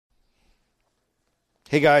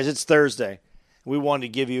Hey guys, it's Thursday. We wanted to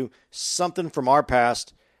give you something from our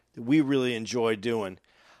past that we really enjoyed doing.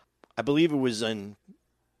 I believe it was in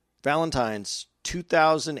Valentine's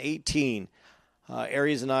 2018.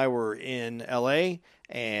 Aries and I were in LA,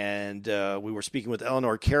 and we were speaking with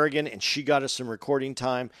Eleanor Kerrigan, and she got us some recording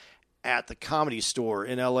time at the Comedy Store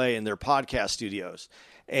in LA in their podcast studios.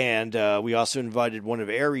 And we also invited one of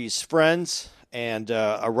Aries' friends and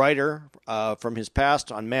a writer from his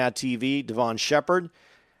past on Mad TV, Devon Shepard.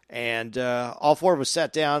 And all four of us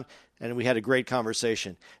sat down, and we had a great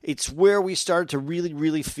conversation. It's where we started to really,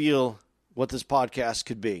 really feel what this podcast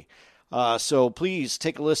could be. So please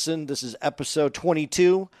take a listen. This is episode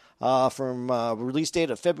 22 from release date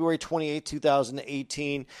of February 28,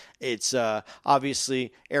 2018. It's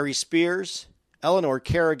obviously Aries Spears, Eleanor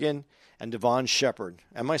Kerrigan, and Devon Shepard,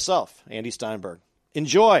 and myself, Andy Steinberg.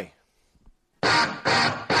 Enjoy.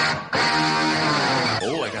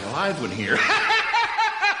 Oh, I got a live one here.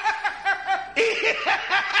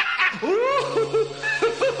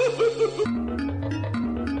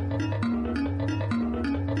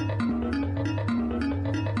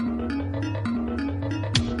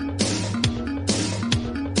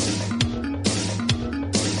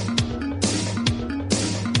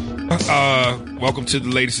 Welcome to the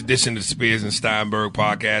latest edition of the Spears and Steinberg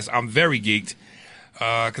podcast. I'm very geeked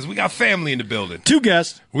because we got family in the building. Two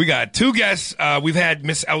guests. We got two guests. We've had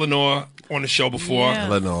Miss Eleanor on the show before. Yeah.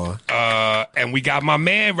 Eleanor. And we got my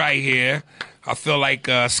man right here. I feel like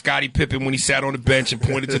Scottie Pippen when he sat on the bench and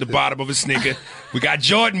pointed to the bottom of his sneaker. We got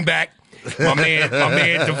Jordan back. My man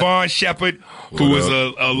Devon Shepard, who was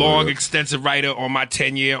a long, extensive writer on my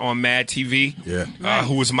tenure on Mad TV. Yeah.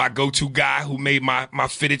 Who was my go-to guy who made my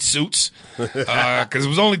fitted suits. Because there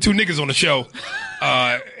was only two niggas on the show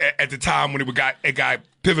at the time when it got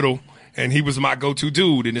pivotal, and he was my go-to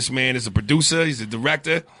dude. And this man is a producer. He's a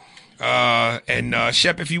director. And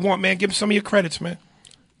Shep, if you want, man, give him some of your credits, man.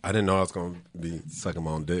 I didn't know I was going to be sucking my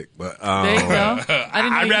own dick, but there you go.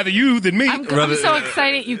 I'd rather you than me. I'm so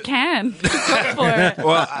excited you can. Go for it.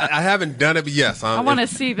 Well, I haven't done it, but yes, I want to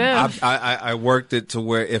see this. I worked it to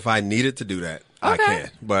where if I needed to do that, I can.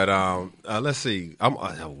 But let's see. I'm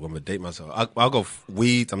gonna date myself. I'll go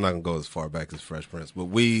Weeds. I'm not gonna go as far back as Fresh Prince, but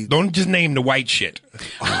Weeds. Don't just name the white shit.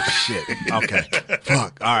 Oh shit. Okay.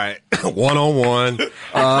 Fuck. All right. 1-on-1.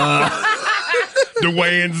 The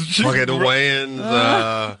Wayans. Okay, the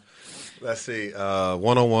Wayans. Let's see.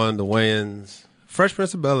 1-on-1, the Wayans. Fresh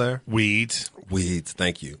Prince of Bel-Air. Weeds.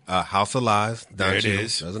 Thank you. House of Lies. There it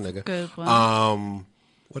is. That's a nigga. Good one.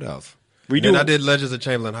 What else? I did Legends of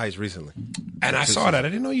Chamberlain Heights recently. And I saw that. I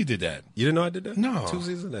didn't know you did that. You didn't know I did that? No. 2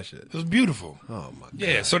 seasons of that shit. It was beautiful. Oh my god.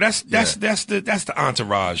 Yeah, so that's the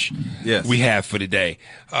entourage we have for today.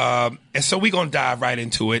 And so we're gonna dive right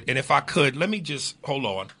into it. And if I could, let me just hold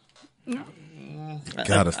on.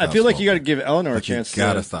 I feel like you got to give Eleanor a chance.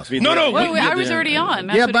 Gotta stop. No. Wait, I was already on.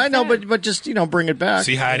 That's yeah, what but he I know, said. but just bring it back.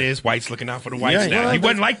 See how it is? White's looking out for the whites Yeah, now. well, He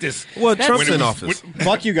wasn't like this. Well, Trump's When it in was- office.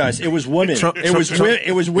 Fuck you guys. It was women.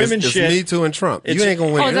 It was women it's shit. Me Too and Trump. You It's- ain't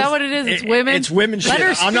gonna win. Oh, is that what it is? It's women? It's women Let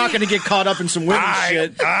her shit. I'm not going to get caught up in some women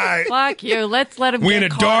shit. Fuck you. Let him We're in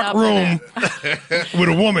get a caught dark up in room it. with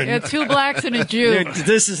a woman. Yeah, 2 blacks and a Jew. Dude,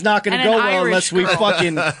 this is not going to And go an well Irish unless we girl.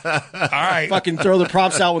 All right. fucking throw the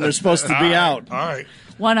props out when they're supposed to be out. All right.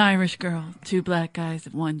 1 Irish girl, 2 black guys,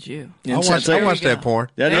 and 1 Jew. I watched you that go. porn.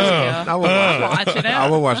 That There is- you I go. would watch Watch it I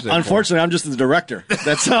out. will watch that. Unfortunately, I'm just the director.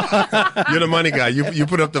 That's all. porn. You're the money guy. You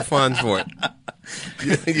put up the funds for it.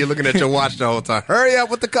 You're looking at your watch the whole time. Hurry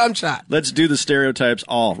up with the cum shot. Let's do the stereotypes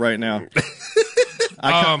all right now.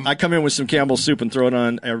 I come in with some Campbell's soup and throw it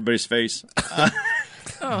on everybody's face.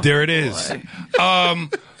 There it is.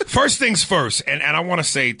 First things first, and I want to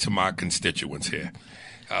say to my constituents here,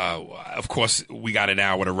 of course, we got an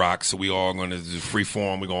hour to rock, so we all going to do free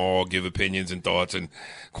form. We're going to all give opinions and thoughts and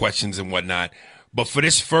questions and whatnot. But for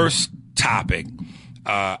this first topic,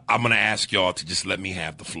 I'm going to ask y'all to just let me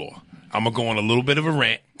have the floor. I'm going to go on a little bit of a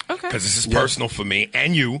rant because this is personal for me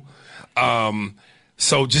and you.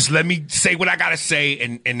 So just let me say what I got to say,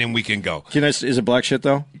 and then we can go. Is it black shit,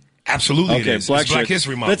 though? Absolutely, it is. It's Black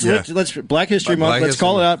History Month. Let's Black History Month. Let's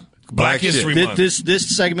call it out. Black History Month.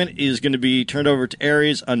 This segment is going to be turned over to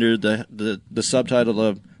Aries under the subtitle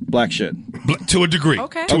of Black Shit. To a degree.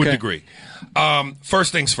 Okay. To a degree.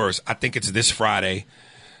 First things first, I think it's this Friday.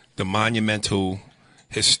 The monumental,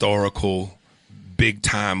 historical,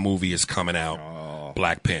 big-time movie is coming out,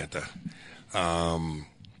 Black Panther,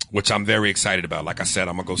 which I'm very excited about. Like I said,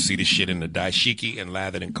 I'm going to go see this shit in the dashiki and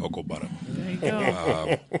lathered in cocoa butter. There you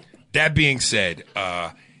go. That being said,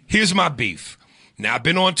 here's my beef. Now, I've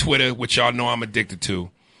been on Twitter, which y'all know I'm addicted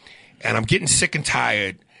to, and I'm getting sick and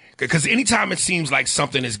tired Because anytime it seems like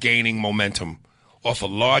something is gaining momentum off a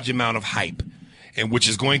large amount of hype, and which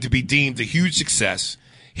is going to be deemed a huge success,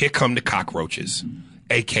 here come the cockroaches,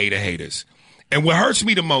 a.k.a. the haters. And what hurts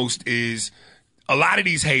me the most is a lot of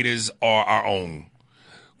these haters are our own,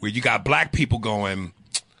 where you got black people going,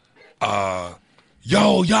 yo,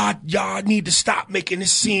 y'all need to stop making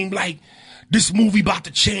this seem like this movie about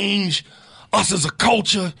to change us as a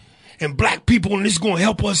culture and black people, and this is going to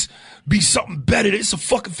help us be something better. It's a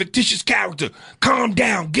fucking fictitious character. Calm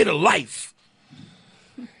down, get a life.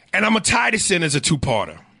 And I'm going to tie this in as a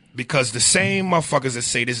two-parter, because the same motherfuckers that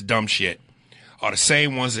say this dumb shit are the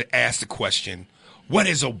same ones that ask the question, what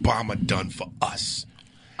has Obama done for us?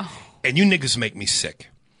 Oh. And you niggas make me sick.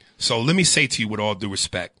 So let me say to you with all due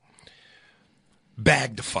respect,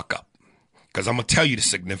 bag the fuck up, because I'm going to tell you the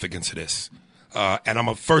significance of this. And I'm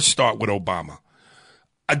going to first start with Obama.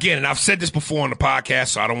 Again, and I've said this before on the podcast,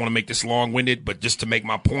 so I don't want to make this long-winded, but just to make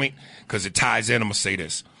my point, because it ties in, I'm going to say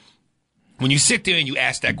this. When you sit there and you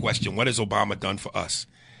ask that question, what has Obama done for us?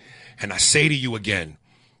 And I say to you again,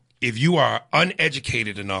 if you are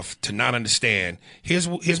uneducated enough to not understand, here's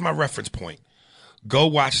my reference point. Go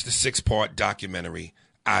watch the 6-part documentary,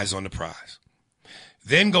 Eyes on the Prize.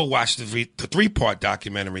 Then go watch the 3-part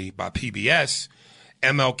documentary by PBS,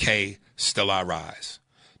 MLK, Still I Rise.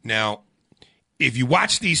 Now, if you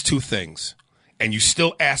watch these two things and you're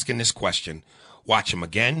still asking this question, watch them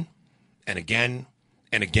again and again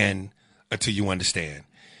and again until you understand.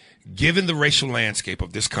 Given the racial landscape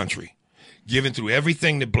of this country, given through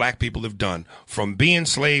everything that black people have done, from being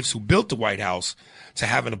slaves who built the White House to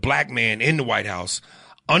having a black man in the White House,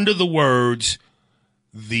 under the words,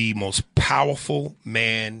 the most powerful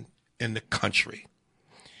man in the country.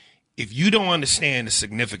 If you don't understand the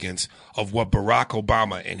significance of what Barack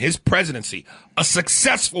Obama and his presidency, a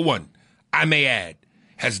successful one, I may add,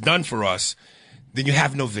 has done for us, then you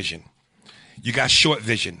have no vision. You got short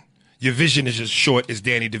vision. Your vision is as short as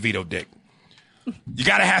Danny DeVito dick. You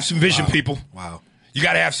got to have some vision, people. Wow. You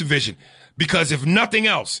got to have some vision, because if nothing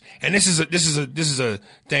else, and this is a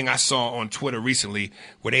thing I saw on Twitter recently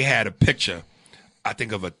where they had a picture, I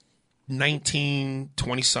think, of a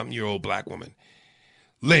 20-something-year-old black woman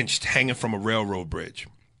lynched hanging from a railroad bridge,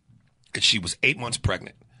 and she was 8 months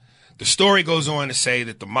pregnant. The story goes on to say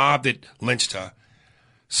that the mob that lynched her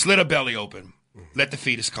slit her belly open, let the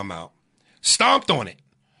fetus come out, stomped on it,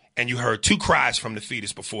 and you heard 2 cries from the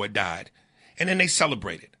fetus before it died. And then they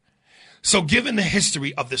celebrated. So given the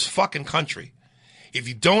history of this fucking country, if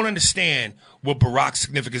you don't understand what Barack's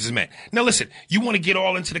significance is meant. Now listen, you want to get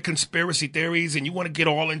all into the conspiracy theories and you want to get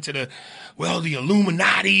all into the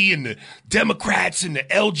Illuminati and the Democrats and the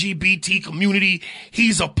LGBT community.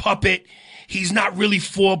 He's a puppet. He's not really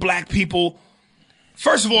for black people.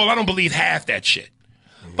 First of all, I don't believe half that shit.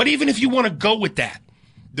 But even if you want to go with that,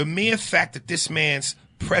 the mere fact that this man's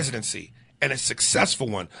presidency, and a successful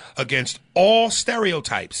one, against all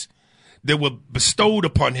stereotypes that were bestowed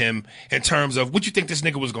upon him in terms of what you think this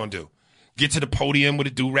nigga was going to do. Get to the podium with a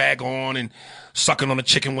do-rag on and sucking on a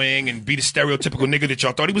chicken wing and be the stereotypical nigga that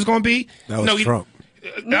y'all thought he was going to be? That was Trump.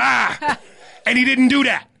 And he didn't do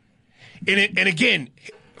that. And again,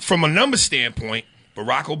 from a number standpoint,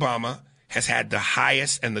 Barack Obama has had the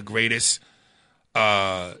highest and the greatest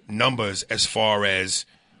numbers as far as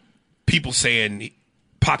people saying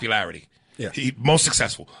popularity. Yeah. Most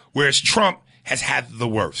successful. Whereas Trump has had the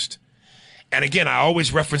worst. And again, I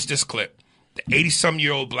always reference this clip. The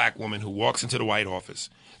 80-some-year-old black woman who walks into the White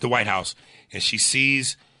House, and she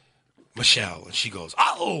sees Michelle, and she goes,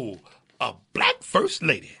 oh, a black first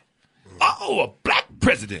lady. Oh, a black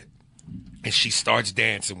president. And she starts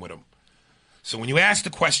dancing with him. So when you ask the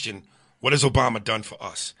question, what has Obama done for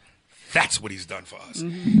us? That's what he's done for us.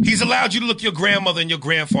 Mm-hmm. He's allowed you to look your grandmother and your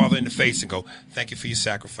grandfather in the face and go, thank you for your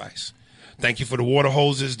sacrifice. Thank you for the water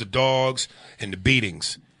hoses, the dogs, and the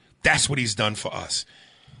beatings. That's what he's done for us.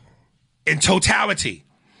 In totality,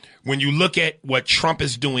 when you look at what Trump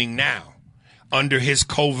is doing now under his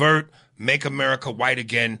covert Make America White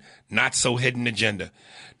Again, not so hidden agenda,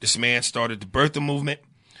 this man started the birther movement.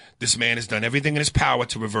 This man has done everything in his power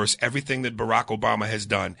to reverse everything that Barack Obama has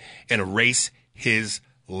done and erase his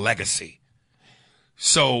legacy.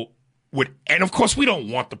 So, and of course, we don't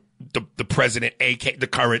want the president, the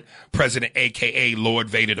current president, a.k.a. Lord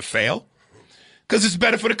Vader, to fail, because it's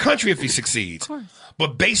better for the country if he succeeds.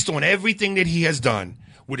 But based on everything that he has done,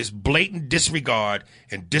 with his blatant disregard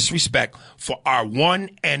and disrespect for our one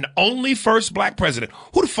and only first black president,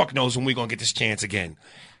 who the fuck knows when we're going to get this chance again?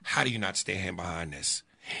 How do you not stand behind this?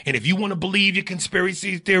 And if you want to believe your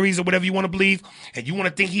conspiracy theories or whatever you want to believe, and you want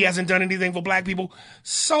to think he hasn't done anything for black people,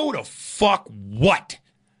 so the fuck what?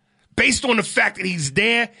 based on the fact that he's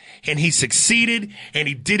there and he succeeded and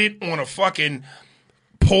he did it on a fucking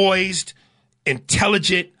poised,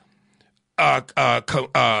 intelligent, what's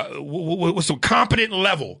a competent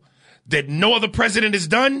level that no other president has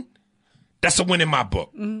done. That's a win in my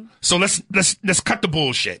book. So let's cut the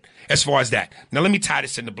bullshit as far as that. Now let me tie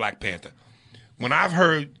this into Black Panther. When I've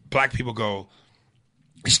heard black people go,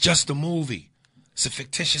 it's just a movie. It's a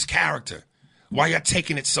fictitious character. Why y'all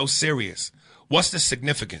taking it so serious? What's the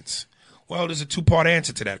significance? Well, there's a two-part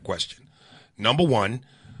answer to that question. Number one,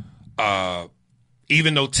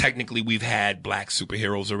 even though technically we've had black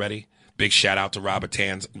superheroes already, big shout out to Robert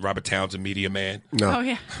Townsend, Media Man. No. Oh,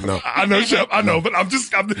 yeah. No. I know, Shep, I know, but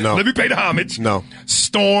No. let me pay the homage. No.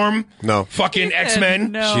 Storm. No. Fucking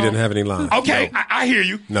X-Men. No. She didn't have any lines. Okay, No. I hear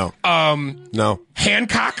you. No. No.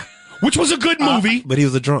 Hancock, which was a good movie. But he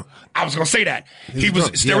was a drunk. I was going to say that. He was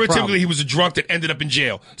drunk. He had problems. stereotypically, he was a drunk that ended up in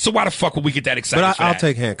jail. So why the fuck would we get that excited But for I'll that?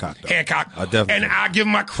 take Hancock, though. Hancock. I definitely And take I give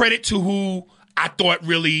my credit to who I thought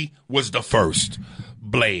really was the first.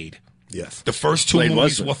 Blade. Yes. The first two Blade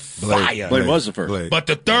movies was were fire. Blade was the first. Blade. But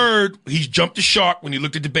the third, he jumped the shark when he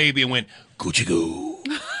looked at the baby and went, Gucci goo.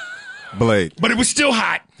 Blade. But it was still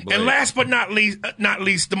hot. Blade. And last but not least,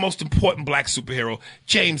 the most important black superhero,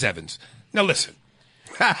 James Evans. Now listen.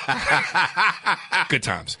 Good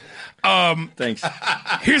times. Thanks.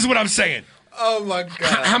 Here's what I'm saying. Oh, my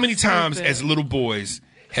God. How many times as little boys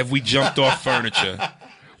have we jumped off furniture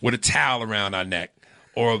with a towel around our neck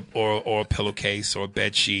or a pillowcase or a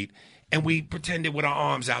bed sheet, and we pretended with our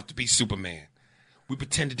arms out to be Superman? We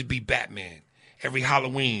pretended to be Batman. Every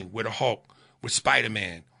Halloween with a Hulk, with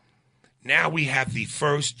Spider-Man. Now we have the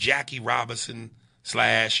first Jackie Robinson /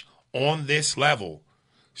 on this level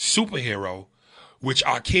superhero, which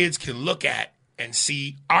our kids can look at and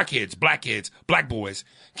see. Our kids, black boys,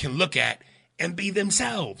 can look at and be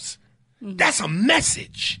themselves. That's a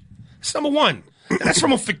message. That's number one. That's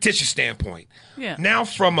from a fictitious standpoint. Yeah. Now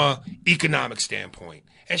from a economic standpoint.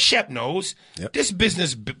 As Shep knows, Yep. this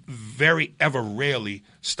business very ever rarely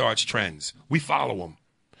starts trends. We follow them.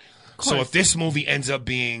 So if this movie ends up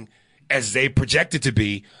being, as they project it to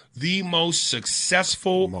be, the most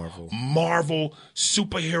successful Marvel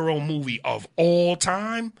superhero movie of all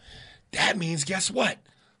time, that means, guess what?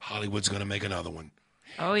 Hollywood's going to make another one.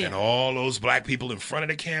 Oh, yeah. And all those black people in front of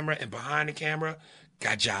the camera and behind the camera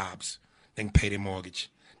got jobs. They can pay their mortgage.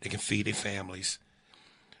 They can feed their families.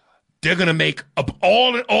 They're going to make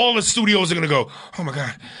all the studios are going to go, oh, my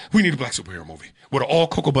God, we need a black superhero movie with an all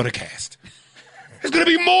cocoa butter cast. There's going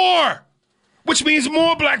to be more, which means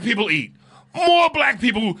more black people eat. More black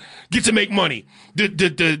people get to make money.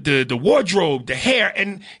 The wardrobe, the hair.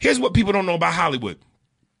 And here's what people don't know about Hollywood.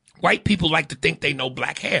 White people like to think they know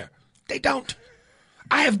black hair. They don't.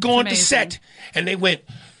 I have gone to set, and they went,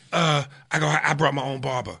 I brought my own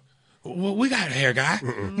barber. Well, we got a hair guy.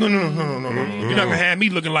 No. You're not going to have me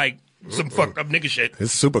looking like some fucked up nigga shit.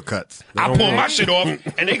 It's super cuts. I pull my shit off,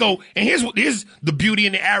 and they go, and here's the beauty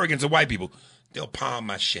and the arrogance of white people. They'll palm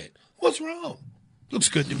my shit. What's wrong? Looks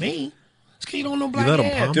good to me. It's 'cause you don't know black let 'em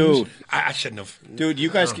hair. palm Dude. I shouldn't have. Dude, you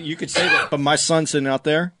guys, you could say that, but my son sitting out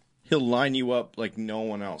there, he'll line you up like no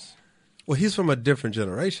one else. Well, he's from a different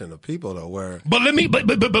generation of people, though, where... But let me, but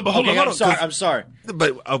hold Okay, on. I'm sorry.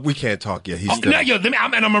 But we can't talk yet. He's still... Now, yo,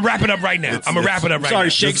 I'm gonna wrap it up right now. I'm gonna wrap it up right Sorry, now.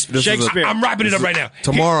 Shakespeare. I'm wrapping it up right now.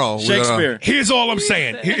 Tomorrow, we're gonna- Shakespeare. Here's all I'm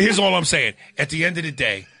saying. Here's all I'm saying. At the end of the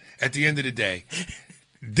day,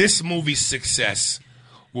 this movie's success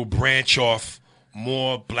will branch off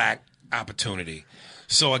more black opportunity.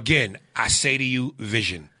 So again, I say to you,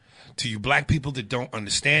 vision. To you black people that don't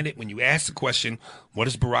understand it, when you ask the question, what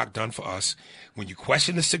has Barack done for us? When you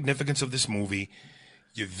question the significance of this movie,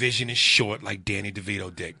 your vision is short like Danny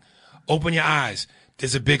DeVito did. Open your eyes.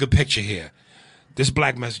 There's a bigger picture here. This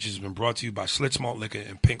black message has been brought to you by Schlitz Malt Liquor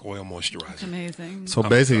and Pink Oil Moisturizer. Amazing. So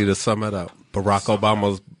basically, to sum it up, Barack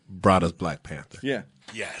Obama brought us Black Panther. Yeah.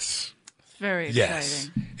 Yes. Very Yes.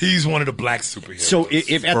 exciting. He's one of the black superheroes. So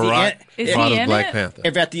if at the Barack end, Is brought he us in Black it? Panther.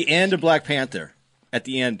 if at the end of Black Panther,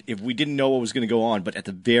 if we didn't know what was going to go on, but at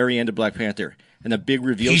the very end of Black Panther, and the big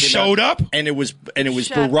reveal He came showed out, up? and it was Shut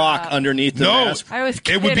Barack up. underneath the no, mask. I was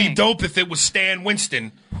it would be kidding. dope if it was Stan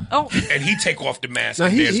Winston Oh, and he take off the mask Now,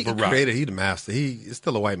 and there's he Barack. created, he's the master. He's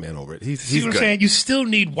still a white man over it. He's See what I'm good. saying? You still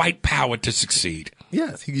need white power to succeed.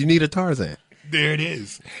 Yes, you need a Tarzan. There it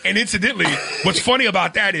is. And incidentally, what's funny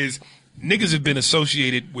about that is niggas have been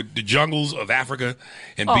associated with the jungles of Africa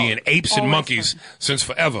and being apes and always monkeys since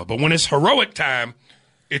forever. But when it's heroic time,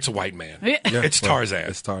 it's a white man. Yeah. It's Well, Tarzan.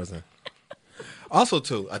 It's Tarzan. Also,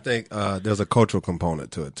 too, I think there's a cultural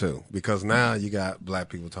component to it, too. Because now you got black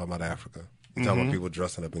people talking about Africa. You're talking about people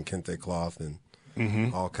dressing up in kente cloth and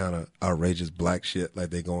all kind of outrageous black shit, like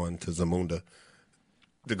they going to Zamunda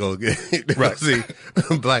to go get Right. see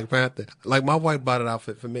Black Panther. Like my wife bought an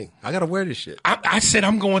outfit for me. I gotta wear this shit. I said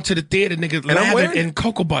I'm going to the theater, nigga, I'm lathered wearing in it.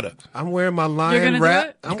 cocoa butter. I'm wearing my You're lion gonna do wrap.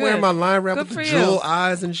 it? I'm Good. wearing my lion wrap Good with for the you. jewel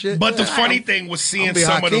eyes and shit. But the Yeah. funny thing was seeing be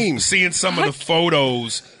some Hakeem. of the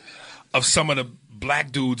photos of some of the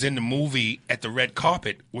black dudes in the movie at the red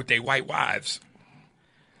carpet with their white wives.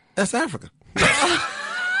 That's Africa.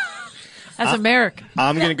 That's America.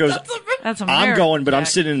 I'm going to go. That's America. I'm going, but I'm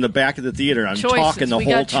Jack. sitting in the back of the theater. I'm Choices. talking the We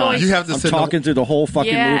whole got time. choices. You have to I'm sit in the- talking through the whole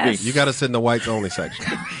fucking Yes. movie. You got to sit in the whites only section.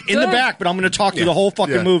 In the Good. back, but I'm going to talk through the whole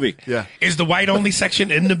fucking Yeah. movie. Yeah, Is the white only section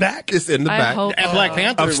in the back? it's in the I back. hope At Black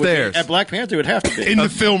Panther, it would be- Upstairs. at Black Panther, it would have to be. In the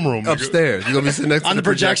film room. nigga. Upstairs. You're gonna be sitting next I'm to the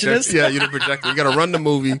projector. projectionist? Yeah, you're the projector. You gotta run the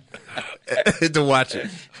movie to watch it.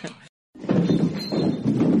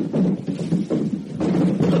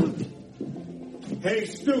 Hey,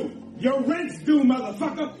 Stu, your rent's due,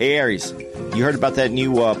 motherfucker. Hey, Aries, you heard about that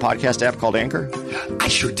new podcast app called Anchor? I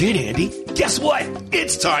sure did, Andy. Guess what?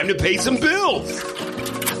 It's time to pay some bills.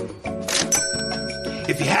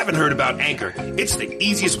 If you haven't heard about Anchor, it's the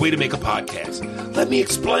easiest way to make a podcast. Let me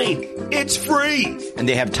explain. It's free. And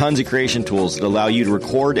they have tons of creation tools that allow you to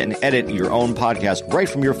record and edit your own podcast right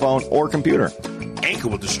from your phone or computer. Anchor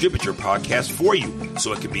will distribute your podcast for you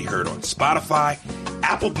so it can be heard on Spotify,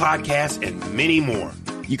 Apple Podcasts, and many more.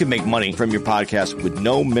 You can make money from your podcast with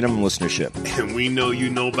no minimum listenership. And we know you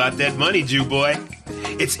know about that money, Jew boy.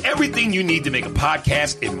 It's everything you need to make a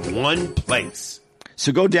podcast in one place.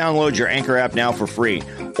 So go download your Anchor app now for free,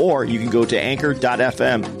 or you can go to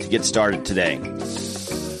anchor.fm to get started today.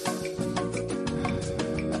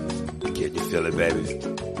 Can you feel it, baby?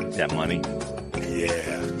 That money. Yeah.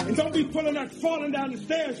 And don't be pulling that falling down the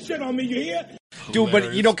stairs shit on me, you hear? Dude,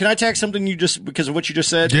 but you know, can I tag something you just because of what you just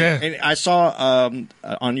said? Yeah. And I saw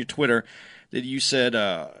on your Twitter that you said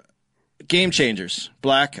game changers,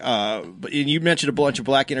 black. And you mentioned a bunch of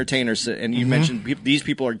black entertainers, and you mentioned these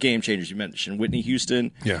people are game changers. You mentioned Whitney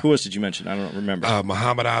Houston. Yeah. Who else did you mention? I don't remember.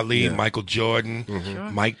 Muhammad Ali, Michael Jordan,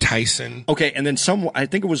 Mike Tyson. Okay, and then I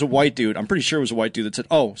think it was a white dude. I'm pretty sure it was a white dude that said,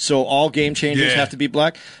 "Oh, so all game changers Yeah. have to be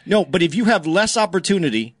black?" No, but if you have less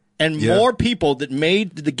opportunity and Yeah. more people that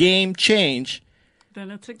made the game change. Then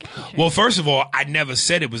it's a game changer. Well, first of all, I never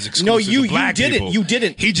said it was exclusive No, you to black didn't. people. You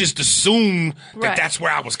didn't. He just assumed that Right. that's where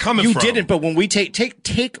I was coming You from. didn't, but when we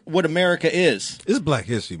take what America is, It's Black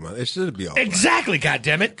History Month. It should be all black. Exactly,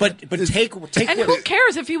 goddammit. but take and what, who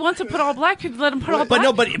cares if he wants to put all black people? Let him put all but black.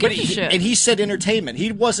 no, but people. Give a he, shit. and he said entertainment.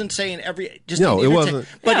 He wasn't saying every just No, in it entertain- wasn't.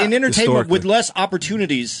 But in Yeah. entertainment with Historically. less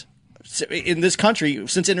opportunities in this country,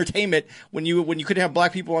 since entertainment, when you couldn't have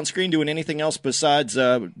black people on screen doing anything else besides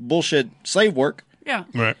bullshit slave work. yeah.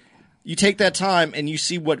 Right. You take that time and you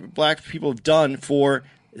see what black people have done for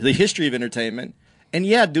the history of entertainment. And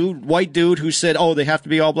yeah, white dude who said, "Oh, they have to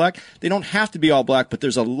be all black." They don't have to be all black, but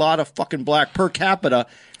there's a lot of fucking black per capita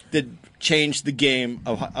that changed the game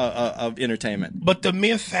of entertainment But the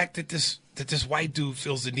mere fact that this white dude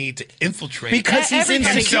feels the need to infiltrate because he's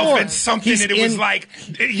Everything. himself insecure. in something He's that it was in- like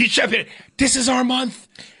he shoved it. This is our month.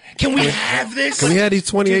 Can we have this? Can we have these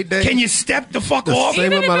 28 days? Can you step the fuck off? same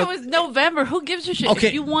Even if amount it of- was November, who gives a shit? Okay.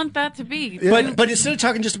 If you want that to be, But instead of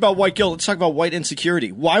talking just about white guilt, let's talk about white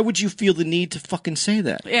insecurity. Why would you feel the need to fucking say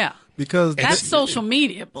that? yeah, Because that's social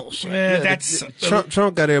media bullshit. That's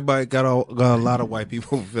Trump got everybody got a lot of white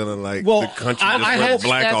people feeling like Well, the country I just hope went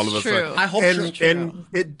black that's all of a true. sudden. I hope and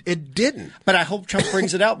it didn't. But I hope Trump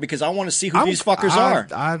brings it out because I want to see who these fuckers I, are.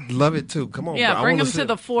 I love it too. Come on, Yeah, bro. I bring wanna them see to it.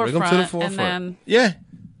 the Bring 'em forefront, to the forefront. and then Yeah.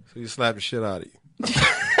 So you slap the shit out of you.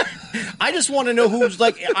 I just want to know who's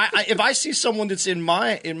like. If I see someone that's in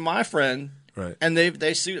my friend, Right. and they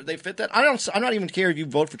fit that. I'm not even care if you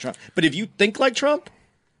vote for Trump, but if you think like Trump,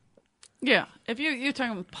 yeah. If you're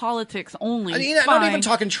talking politics only, I mean, I'm fine. not even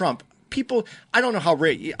talking Trump. People, I don't know how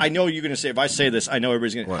I know you're going to say if I say this, I know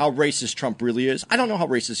everybody's going to how racist Trump really is. I don't know how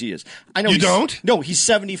racist he is. I know You he's- don't? No, he's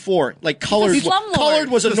 74. Like colored. slumlord. Colored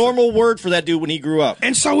was a normal word for that dude when he grew up.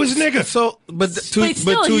 and so is nigga. So, but Still, to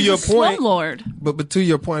he's your a point, slumlord. but to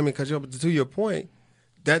your point, I mean, to your point,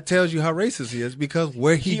 that tells you how racist he is because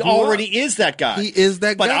where he He grew already up, is that guy. He is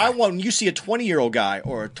that but guy. But when you see a 20-year-old guy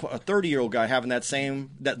or a 30-year-old guy having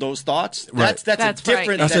those thoughts, Right. that's That's a different.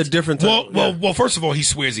 right. That's a different type. Well, first of all, he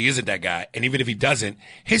swears he isn't that guy, and even if he doesn't,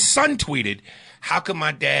 his son tweeted, "How can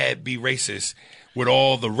my dad be racist with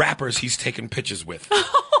all the rappers he's taking pictures with?"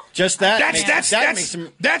 Just that. That's makes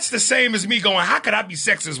him. that's the same as me going, "How could I be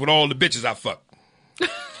sexist with all the bitches I fuck?"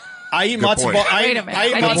 I eat Good matzo point. ball. Wait a minute. I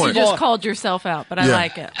eat I think matzo you just ball. called yourself out, but I Yeah.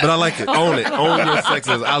 like it. But I like it. Own it. Own your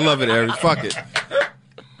sexism. I love it, Aries. Fuck it.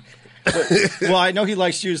 Well, I know he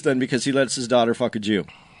likes Jews then because he lets his daughter fuck a Jew.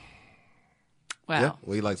 Wow. Yeah,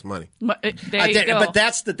 well, he likes money. There you go. But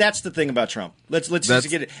that's the thing about Trump. Let's just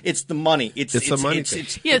get it. It's the money. It's a money thing.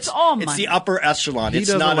 It's all money. It's the upper echelon. He It's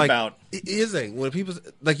doesn't not like, about. Here's the thing. When people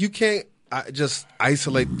like, you can't just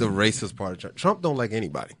isolate the racist part of Trump. Trump don't like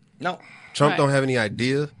anybody. No. Trump Right. don't have any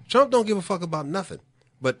ideas. Trump don't give a fuck about nothing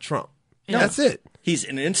but Trump. Yeah. That's it. He's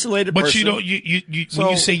an insulated But person. you don't. You when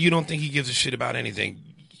you say you don't think he gives a shit about anything,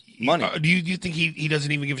 Money. Do you think he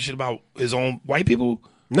doesn't even give a shit about his own white people?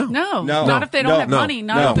 No. No, No. not if they don't No. have No. money.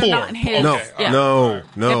 Not No. if they're Poor. not in his. No. Yeah.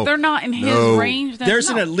 No. If they're not in his No. range, then There's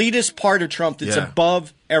no. an elitist part of Trump that's Yeah.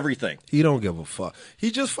 above everything. He don't give a fuck. He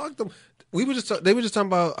just fucked them. They were just talking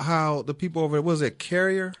about how the people over there, was it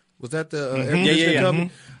Carrier? Was that the air conditioning Yeah.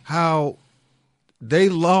 company? How they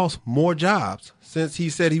lost more jobs since he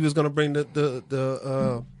said he was going to bring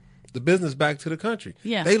the business back to the country.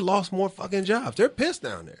 Yeah. They lost more fucking jobs. They're pissed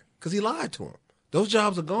down there because he lied to them. Those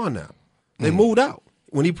jobs are gone now. They moved out.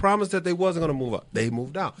 When he promised that they wasn't going to move up, they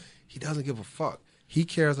moved out. He doesn't give a fuck. He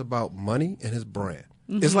cares about money and his brand.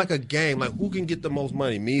 It's like a game. Like, who can get the most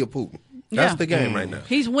money, me or Putin? That's Yeah. the game right now.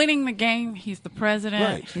 He's winning the game. He's the president.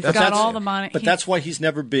 Right. He's That's- got all the money. But that's why he's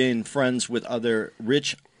never been friends with other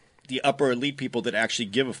rich, the upper elite people that actually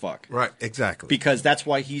give a fuck. Right, exactly. Because that's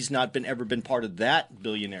why he's not ever been part of that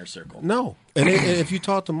billionaire circle. No. And if you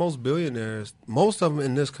talk to most billionaires, most of them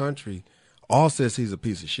in this country all says he's a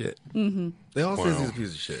piece of shit. Mm-hmm. They all says he's a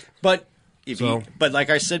piece of shit. But So- but like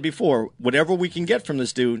I said before, whatever we can get from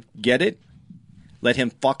this dude, get it. Let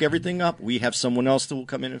him fuck everything up. We have someone else that will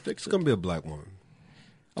come in and fix It's it. going to be a black woman.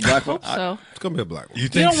 A black Hope one. so. It's going to be a black woman. You You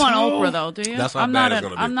think don't want so? Oprah though, do you? That's how I'm bad not. it's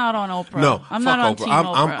gonna be. I'm not on Oprah. No, I'm fuck not on Oprah.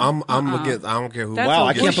 Team I'm Oprah. against. I don't care who. That's Wow, a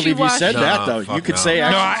I can't believe you said wishy-washy. that though. Nah, You could fuck say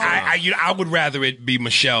no. No, actually. I would rather it be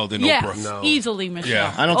Michelle than Yes, Oprah. No. easily Michelle.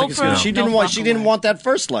 Yeah. I don't think it's Oprah, good. She didn't no want. She fucking didn't way. want that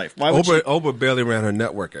first life. Why would she? Oprah barely ran her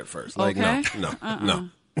network at first. Like Okay. no.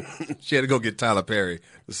 She had to go get Tyler Perry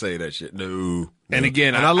to say that shit. No. And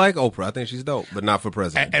again, I like Oprah. I think she's dope, but not for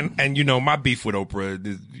president. And you know, my beef with Oprah,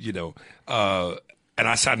 is, you know, and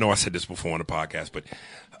I know I said this before on the podcast, but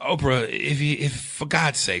Oprah, if for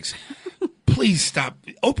God's sakes, please stop.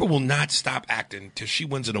 Oprah will not stop acting till she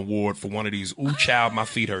wins an award for one of these "Ooh Child, My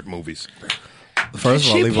Feet Hurt" movies. First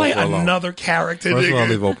of all, She leave play Oprah alone. another character. First of all, nigga.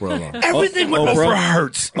 leave Oprah alone. Everything with Oprah? Oprah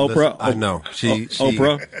hurts. Oprah. I know. She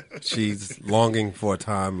Oprah. She's longing for a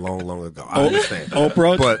time long ago. I understand.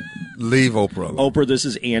 Oprah? But leave Oprah alone. Oprah, this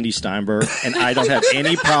is Andy Steinberg, and I don't have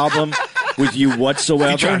any problem with you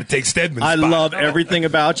whatsoever. You trying to take Stedman's I spot. love everything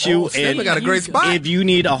about you. Stedman got a great spot. If you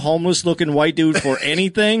need a homeless-looking white dude for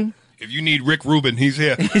anything, If you need Rick Rubin, he's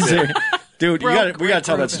here. he's there. Dude, we got to Rick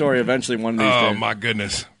tell that Rubin. story eventually one of these Oh days. my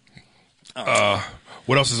goodness.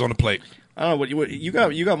 What else is on the plate? I don't know what you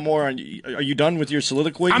got. You got more on. Are you done with your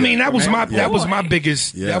soliloquy? I mean, that was my Boy.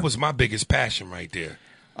 biggest Yeah. that was my biggest passion right there.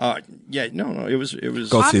 Yeah, no. It was.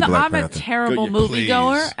 Go see Black I'm a Panther. terrible Go-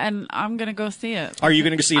 moviegoer, please. and I'm gonna go see it. Are you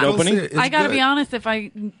going to see it Go opening? see it. It's I gotta good. be honest. If I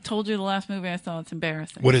told you the last movie I saw, it's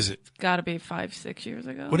embarrassing. What is it? It's got to be 5-6 years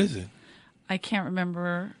ago. What is it? I can't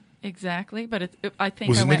remember exactly, but I think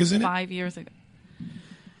Was I it went niggas in it? 5 years ago.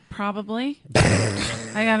 Probably.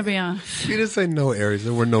 I gotta be honest. She didn't say no, Aries.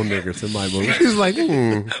 There were no niggers in my movie. She's like,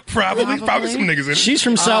 Probably Probably. some niggas in it. She's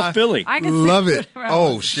from South Philly. I can love see it. around.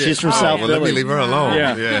 Oh shit. She's from South well, let me Philly. leave her alone.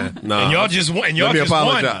 Yeah. No. and y'all just won. And y'all let me just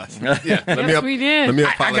apologize. won. Yeah. Let Yes, we did. Let me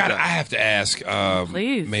I apologize. have to ask.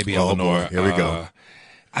 Please. Maybe Oh, Eleanor. boy. Here we go.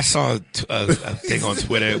 I saw a thing on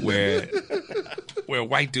Twitter where a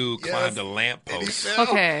white dude climbed a lamppost.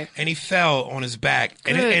 Okay. And he fell on his back,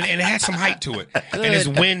 and Good. it had some height to it, and his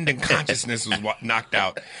wind and consciousness was knocked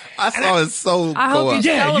out. I saw his soul I hope go up. you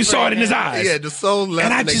Yeah, you saw it in his Celebrate eyes. Yeah, the soul left.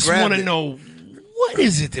 And I they just grabbed want to it. know, what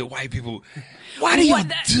is it that white people? Why do you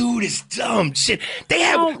do this dumb shit? They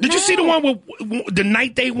have. Oh, Did you see the one with the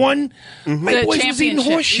night they won? White The boys was eating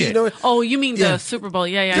horse championship. shit. You know what? Oh, you mean Yeah. the Super Bowl?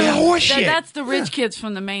 Yeah. The horse That- shit. That's the rich kids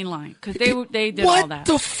from the main line because they did What all that.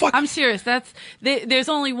 the fuck? I'm serious. There's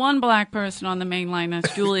only one black person on the main line.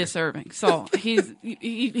 That's Julius Erving. So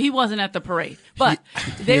he wasn't at the parade, but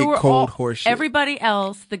they ate were cold all. horse shit. Everybody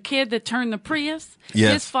else, the kid that turned the Prius,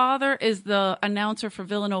 Yes. his father is the announcer for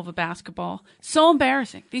Villanova basketball. So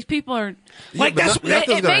embarrassing. These people are Like that's but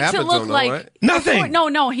nothing's it gonna makes happen it to look him, though, like right? Nothing.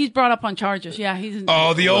 No, he's brought up on charges. Yeah, he's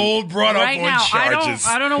Oh, the old brought up right on now. charges.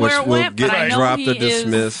 I don't know Which where it will went, get but I know dropped he or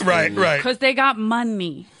dismissed. Right, right. because they got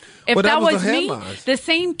money. if But that that was was the me, headlines. the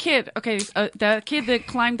same kid, the kid that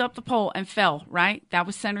climbed up the pole and fell, right? That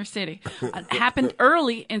was Center City. It happened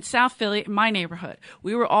early in South Philly, in my neighborhood.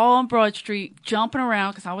 We were all on Broad Street jumping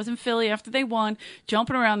around because I was in Philly after they won,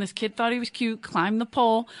 jumping around. This kid thought he was cute, climbed the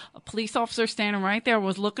pole. A police officer standing right there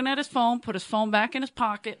was looking at his phone, put his phone back in his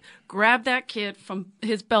pocket, grabbed that kid from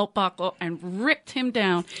his belt buckle and ripped him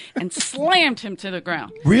down and slammed him to the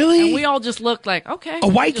ground. Really? And we all just looked like, okay. A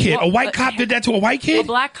white Just kid. A walked- white cop did that to a white kid? A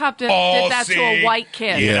black cop did that to a see. white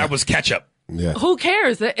kid. Yeah, that was ketchup. Yeah. Who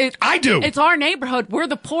cares? I do. It's our neighborhood. We're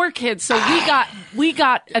the poor kids, so we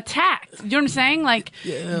got attacked. You know what I'm saying? Like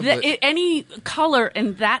any color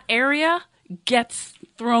in that area gets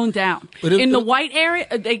thrown down. But In the white area,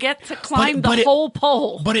 they get to climb the whole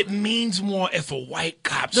pole. But it means more if a white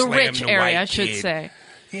cop The slammed rich the area, white I should kid. say.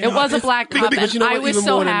 You It know, was a it's- black cop, because and You know I what? was Even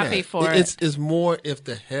so more than happy that, for it. It's more if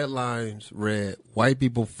the headlines read white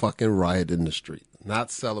people fucking riot in the street,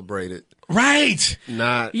 not celebrated, Right.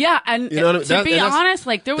 not. Yeah, and You know what I mean? to be And that's- honest,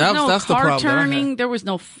 like there was no that's the car problem that I had. turning, there was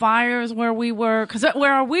no fires where we were, because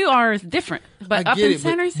where we are is different. But I up get in it, but-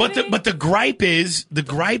 Center City, But the gripe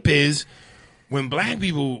is when black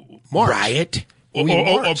people March. riot or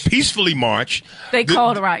march. peacefully march, They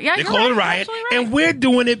call it a riot. Yeah, they you're call it a right. riot, Absolutely right. and we're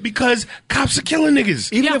doing it because cops are killing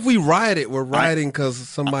niggas. Even Yeah. if we rioted, we're rioting because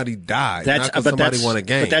somebody died, not because somebody won a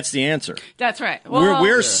game. But that's the answer. That's right. Well,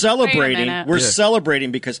 We're wait a celebrating. minute. We're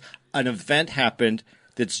celebrating because an event happened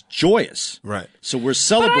that's joyous. Right. So we're But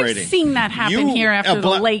celebrating. I've seen that happen You- here after a the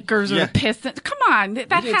bla- Lakers or Yeah. the Pistons. Come on, that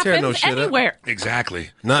didn't tear no happens shit up. anywhere. Exactly.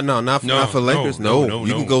 not for Lakers. no, No, no,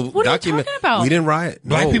 you no. can go What are you document. talking about? We didn't riot.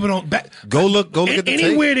 Black No. people don't. Go look at the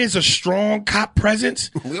anywhere tape. there's a strong cop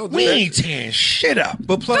presence. We don't do We that ain't shit. tearing shit up.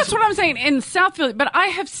 But plus, That's what I'm saying in South Philly. But I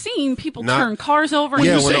have seen people Not- turn cars over.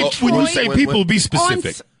 Yeah, in when Detroit When you say when- people, be on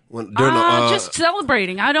specific. during the, just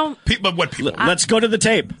celebrating. I don't. But what people? Let's go to the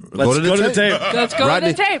tape. Let's to the go to the tape. tape. Let's go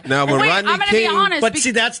Rodney- to the tape. now, when Wait, Rodney I'm going to be King- honest. But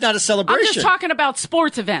see, that's not a I'm celebration. just talking about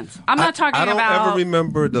sports events. I'm not talking I don't about. ever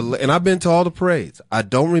remember and I've been to all the parades. I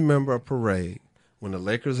don't remember a parade when the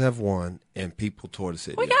Lakers have won and people tore the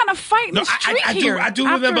city. We up. got in a fight in No, the street I here. do after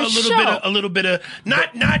remember a show. a little bit of not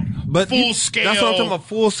But full scale. That's what I'm talking about.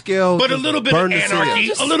 Full scale, But a just little bit of burn the city up. anarchy.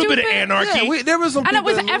 Just A little bit of stupid. anarchy. Yeah, there was some. And it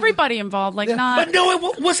was people that- everybody involved, like not. But no,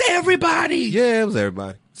 it was everybody. Yeah, it was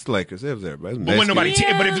everybody. It's the Lakers. It was everybody. It was But when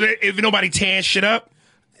basically- nobody, Yeah. if nobody tearing shit up,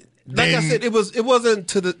 like I then- said, it wasn't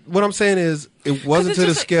to the. What I'm saying is, it wasn't it's to the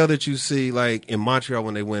just scale that you see like in Montreal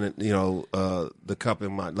when they win, the cup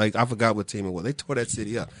in Montreal. Like I forgot what team it was. They tore that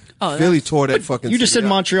city up. Oh, Philly tore that fucking. You just city said up.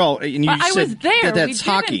 Montreal, and you But I said was there. that We that's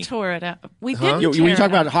hockey. didn't tour it up. We didn't. When tear you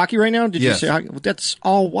talk it up. about hockey right now, did Yes. you say hockey? That's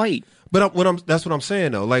all white. But that's what I'm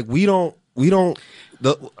saying though. Like we don't.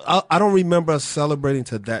 I don't remember us celebrating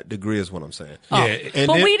to that degree. Is what I'm saying. Yeah. And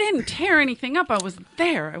But then- we didn't tear anything up. I was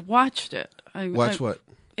there. I watched it. Watch what?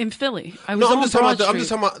 In Philly. I was No, I'm on just talking Broad about. I'm just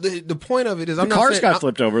Street. talking about the point of it is. I'm The not cars saying, got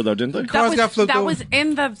flipped over though, didn't they? Cars got flipped that over. was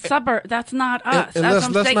in the suburb. That's not us. And That's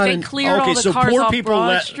let's not they in- cleared all Okay, the so cars poor off people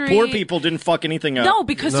Broad Street. poor people didn't fuck anything up. No,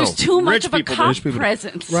 because No. there's too much Rich of a people cop did. Rich people did.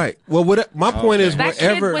 presence. Right. Well, my point is, That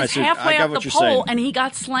wherever kid was I see- halfway I got up what the you're pole saying. and he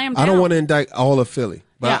got slammed I down. don't want to indict all of Philly,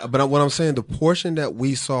 Yeah. but what I'm saying, the portion that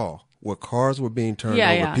we saw where cars were being turned Yeah,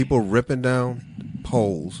 over, yeah. people ripping down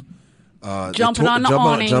poles, they Jumping on the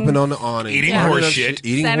awnings. jumping on the awning, Eating running horse up shit.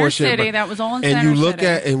 eating Center horse shit. City, but- that was all in and Center you look City.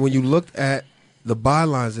 at and when you looked at the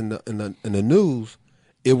bylines in the news,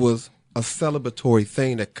 it was a celebratory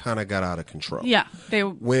thing that kind of got out of control. Yeah, they.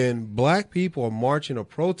 When black people are marching or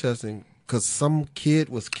protesting because some kid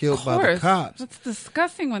was killed Of by the course, cops, that's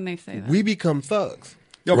disgusting when they say that. we become thugs.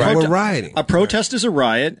 No, Right. prote- We're rioting. A protest is a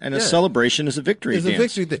riot, and a Yeah. celebration is a victory It's a dance.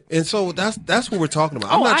 victory thing, and so that's what we're talking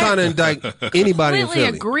about. I'm Oh, not I trying to indict anybody in completely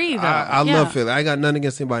Philly. agree, though. I Yeah. love Philly. I got nothing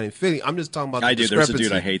against anybody in Philly. I'm just talking about. I the do. There's a discrepancy.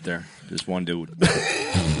 dude I hate there. There's one dude.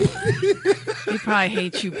 He probably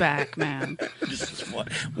hates you back, man. Just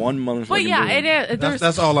one motherfucker. But yeah, it is. There's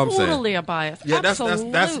That's all I'm saying. totally a bias. Yeah, that's it.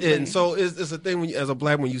 Absolutely. And so it's a thing when you, as a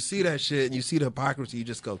black, when you see that shit and you see the hypocrisy, you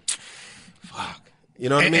just go, "Fuck." You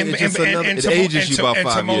know what I mean? It's just it ages you about 5 to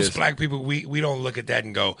years. most black people, we don't look at that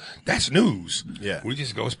and go, "That's news." Yeah. we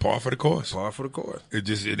just go, "It's par for the course." Par for the course. It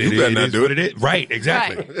just it, You it, better it not is do what it. it is. Right?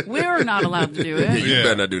 Exactly. Right. We're not allowed to do it. You Yeah.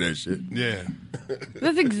 better not do that shit. Yeah.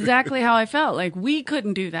 That's exactly how I felt. Like we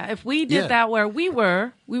couldn't do that. If we did Yeah. that where we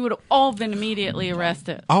were, we would have all been immediately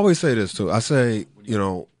arrested. I always say this too. I say,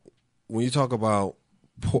 when you talk about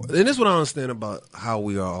poor, and this is what I understand about how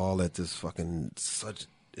we are all at this fucking such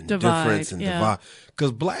indifference Divide, and yeah. divide.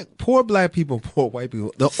 Because poor black people, and poor white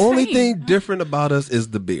people, the only Same. thing different about us is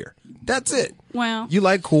the beer. That's it. Well, You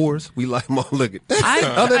like Coors, we like Malt Liquor. I,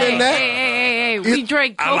 Other than hey, that, hey, We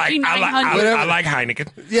drank Cokie 900. I like Heineken.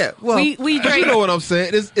 Yeah, well, We but drank- you know what I'm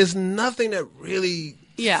saying. It's nothing that really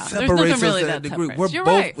Yeah, there's separates nothing us really to that that degree. separates. We're You're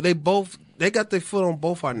both. right. They got their foot on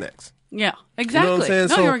both our necks. Yeah, You exactly. know what I'm saying?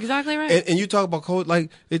 No, So- you're exactly right. And you talk about coal, like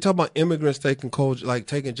they talk about immigrants taking jobs.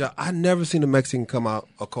 I never seen a Mexican come out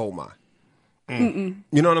a coal mine.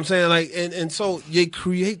 You know what I'm saying? Like, and so they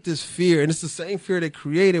create this fear, and it's the same fear they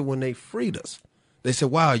created when they freed us. They said,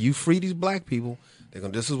 "Wow, you free these black people.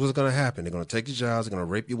 This is what's going to happen. They're going to take your jobs. They're going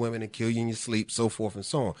to rape your women and kill you in your sleep, so forth and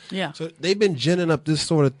so on." Yeah. So they've been ginning up this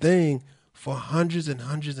sort of thing for hundreds and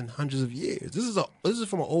hundreds and hundreds of years. This is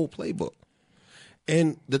from an old playbook.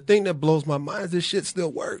 And the thing that blows my mind is this shit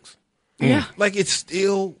still works. yeah. Like it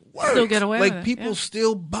still works. Still get away like with it, people yeah.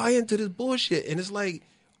 still buy into this bullshit, and it's like,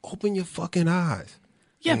 open your fucking eyes.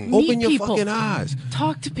 Yeah, Open meet your people. fucking eyes.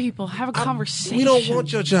 Talk to people. Have a conversation. We don't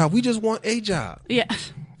want your job. We just want a job. Yeah.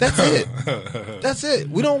 That's it. That's it.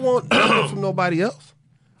 We don't want nothing from nobody else.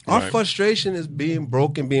 Our frustration is being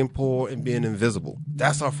broke and being poor and being invisible.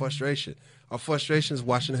 That's our frustration. Our frustration is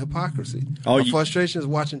watching the hypocrisy. Our frustration is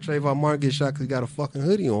watching Trayvon Martin get shot because he got a fucking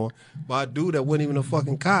hoodie on by a dude that wasn't even a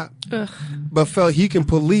fucking cop, but felt he can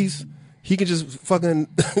police. He can just fucking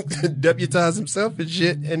deputize himself and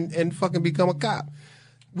shit and fucking become a cop.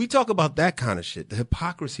 We talk about that kind of shit, the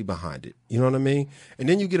hypocrisy behind it. You know what I mean? And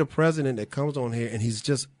then you get a president that comes on here and he's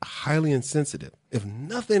just highly insensitive, if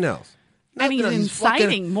nothing else. And he's Nothing else.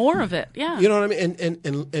 inciting more of it. Yeah. You know what I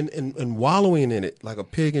mean? And wallowing in it like a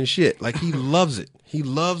pig in shit. Like he loves it. He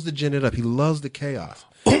loves to gin it up. He loves the chaos.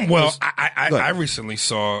 Well, Go ahead. I recently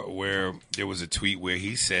saw where there was a tweet where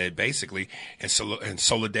he said basically, and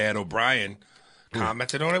Soledad O'Brien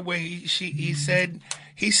commented on it, where he said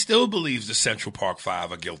he still believes the Central Park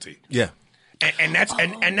Five are guilty. Yeah. And that's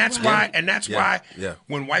why Yeah.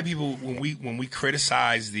 when white people when we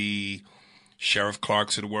criticize the Sheriff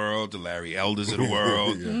Clarks of the world, the Larry Elders of the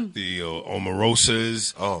world, the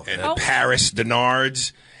Omarosas, and the Paris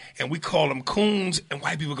Denards, and we call them coons, and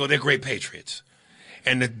white people go, they're great patriots.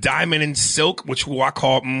 And the Diamond and Silk, who I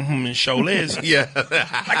call and Sholiz. Yeah.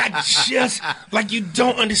 You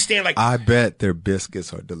don't understand. Like, I bet their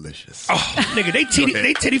biscuits are delicious. oh, nigga,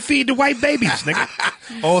 they titty feed the white babies,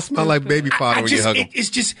 nigga. All smell like baby powder when you hug them. It's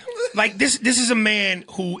just like this is a man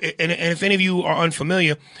who, and if any of you are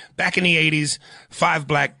unfamiliar, back in the 80s, 5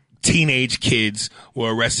 black teenage kids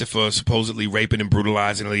were arrested for supposedly raping and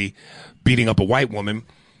brutalizingly beating up a white woman.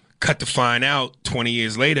 Cut to find out 20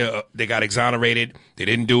 years later, they got exonerated. They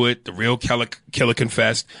didn't do it. The real killer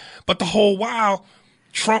confessed. But the whole while,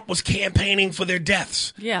 Trump was campaigning for their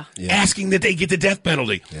deaths. Yeah. Asking that they get the death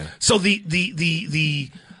penalty. Yeah. So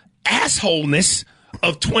the assholeness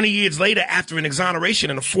of 20 years later after an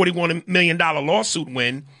exoneration and a $41 million lawsuit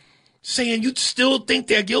win, saying you still think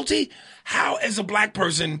they're guilty? How, as a black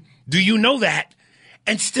person, do you know that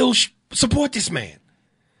and still support this man?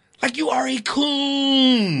 Like, you are a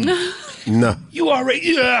coon. No. You are a,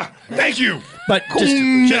 yeah, thank you. But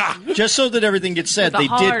just so that everything gets said,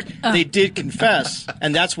 With a they did confess,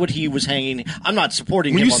 and that's what he was hanging. I'm not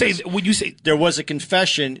supporting When him. you say There was a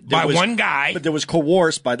confession by one guy, but there was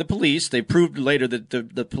coerced by the police. They proved later that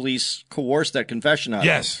the police coerced that confession out.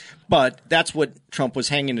 Yes. of him. But that's what Trump was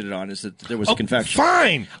hanging it on, is that there was a confession.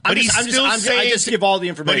 Fine, but I just give all the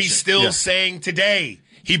information. But he's still saying today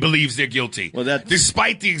he believes they're guilty. Well,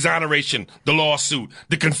 despite the exoneration, the lawsuit,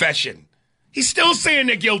 the confession, he's still saying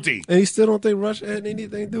they're guilty. And he still don't think Russia had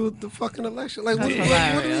anything to do with the fucking election. Like, what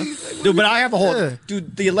Dude, but I have a whole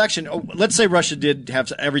dude. The election. Let's say Russia did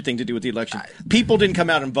have everything to do with the election. People didn't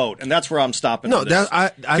come out and vote, and that's where I'm stopping. No, on this.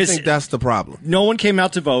 I think that's the problem. No one came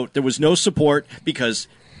out to vote. There was no support because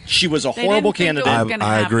she was a horrible candidate.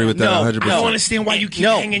 I agree with that 100%. I don't understand why you keep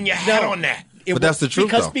hanging your hat on that. But that's the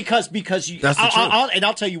truth, though. Because you, that's the truth.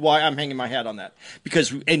 I'll tell you why I'm hanging my hat on that.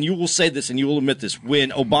 Because, and you will say this and you will admit this,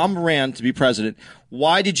 when Obama ran to be president,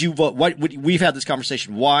 why did you vote? We've had this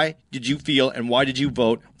conversation. Why did you feel and why did you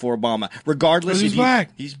vote for Obama? Regardless, he's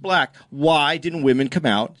black. He's black. Why didn't women come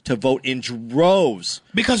out to vote in droves?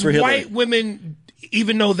 Because for Hillary? white women,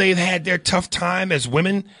 even though they've had their tough time as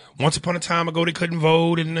women, once upon a time ago they couldn't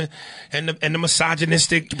vote, and the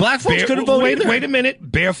misogynistic black folks couldn't vote either. Wait a minute,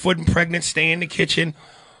 barefoot and pregnant, stay in the kitchen.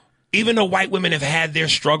 Even though white women have had their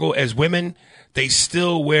struggle as women, they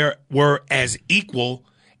still were as equal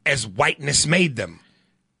as whiteness made them.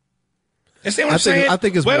 Understand what I'm saying? I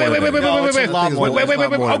think it's wait.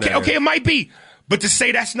 Okay, Okay, it might be. But to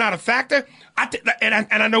say that's not a factor, and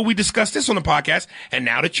I know we discussed this on the podcast, and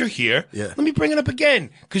now that you're here, let me bring it up again,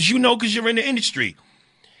 because you're in the industry.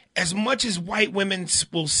 As much as white women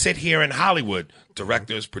will sit here in Hollywood,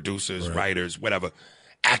 directors, producers, writers, whatever,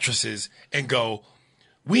 actresses, and go,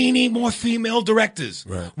 We need more female directors.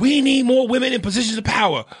 Right. We need more women in positions of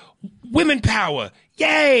power. Women power.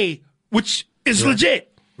 Yay! Which is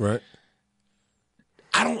legit. Right.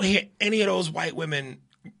 I don't hear any of those white women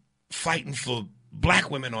fighting for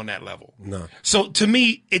black women on that level. No. So to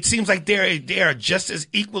me, it seems like they are just as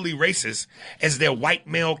equally racist as their white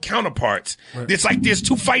male counterparts. Right. It's like there's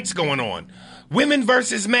two fights going on. Women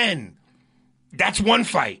versus men. That's one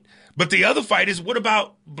fight. But the other fight is, what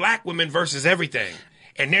about black women versus everything?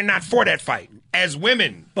 And they're not for that fight as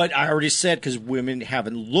women. But I already said, because women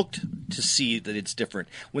haven't looked to see that it's different.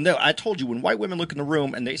 I told you, when white women look in the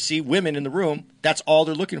room and they see women in the room, that's all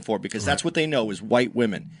they're looking for, because that's what they know is white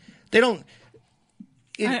women. They don't.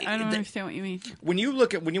 I don't understand what you mean. When you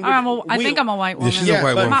look at I think I'm a white woman. Yeah, she's a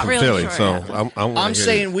white woman not from really Philly, sure, so yeah. I'm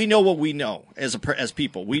saying we know what we know as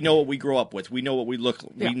people. We know what we grow up with. We know what we look.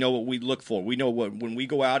 Yeah. We know what we look for. We know what when we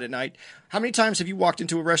go out at night. How many times have you walked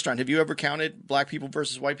into a restaurant? Have you ever counted black people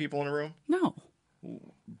versus white people in a room? No.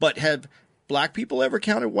 But have black people ever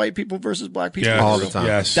counted white people versus black people? Yes. in a All room? the time.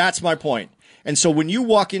 Yes. That's my point. And so when you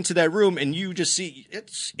walk into that room and you just see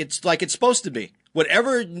it's like it's supposed to be.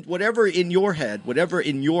 Whatever in your head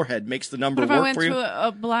makes the number What if work I went for you. to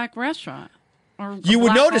a black restaurant? Or You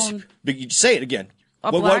would notice. black-owned- But you say it again.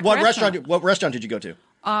 black What restaurant. What restaurant did you go to?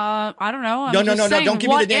 I don't know. I'm No. just saying, Don't give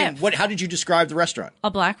me what the name. if? How did you describe the restaurant?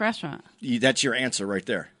 A black restaurant. That's your answer right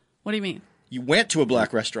there. What do you mean? You went to a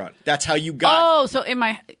black restaurant. That's how you got. Oh, so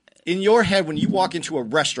In your head, when you walk into a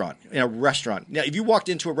restaurant, now if you walked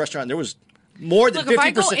into a restaurant, and there was more than look, if 50%.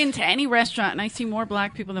 I go into any restaurant and I see more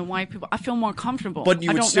black people than white people, I feel more comfortable. But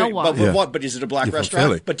you I would don't still, know why. But what? But is it a black You're from restaurant?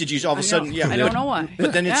 Philly. But did you all of a sudden? Yeah, I don't know why.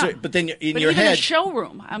 But then Yeah. but then in But your even head, a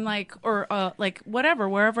showroom, I'm like, or like whatever,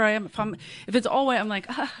 wherever I am. If it's all white, I'm like,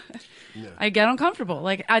 I get uncomfortable.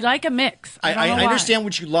 Like I like a mix. I don't know why. understand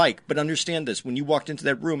what you like, but understand this: when you walked into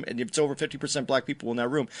that room, and if it's over 50% black people in that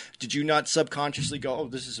room, did you not subconsciously go, "Oh,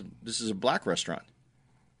 this is a black restaurant"?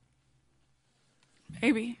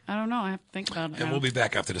 Maybe. I don't know. I have to think about it. And now. we'll be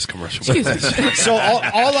back after this commercial. Excuse me. So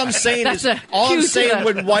all I'm saying That's is, a all I'm cue to saying the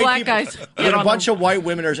when white black people, guys when get a on bunch the- of white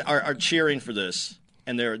women are cheering for this,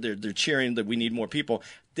 and they're cheering that we need more people,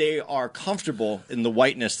 they are comfortable in the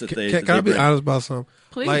whiteness that they. Can that I they be bring. honest about something?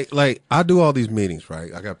 Please. Like I do all these meetings,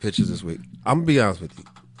 right? I got pictures this week. I'm gonna be honest with you.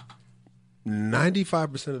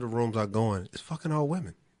 95% of the rooms I go in is fucking all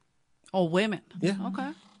women. Oh, women. Yeah. Okay.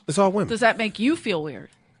 It's all women. Does that make you feel weird?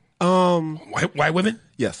 White women?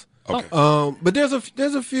 Yes. Okay. But there's a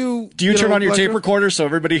few. Do you turn know, on your black tape girls- recorder so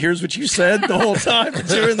everybody hears what you said the whole time that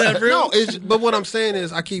you're in that room? No, but what I'm saying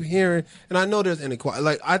is I keep hearing, and I know there's inequality.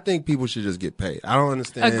 Like, I think people should just get paid. I don't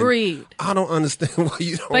understand. Agreed. I don't understand why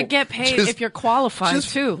you don't. But get paid if you're qualified,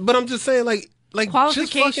 too. But I'm just saying, like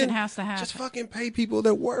Qualification just fucking, has to happen. Just fucking pay people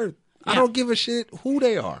their worth. I Yeah. don't give a shit who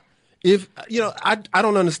they are. If I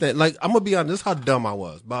don't understand. Like, I'm gonna be honest. This is how dumb I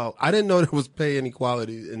was. I didn't know there was pay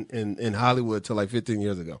inequality in Hollywood till like 15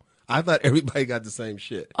 years ago. I thought everybody got the same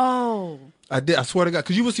shit. Oh. I did. I swear to God.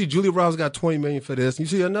 Because you would see Julia Roberts got $20 million for this. You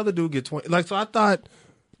see another dude get 20. Like, so I thought.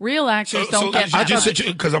 Real actors don't get I that just much.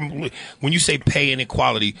 because when you say pay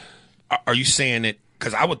inequality, are you saying that?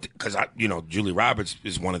 Because Julia Roberts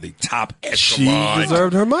is one of the top She echelon.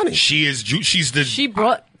 deserved her money. She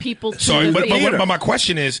brought people to Sorry, the but theater. my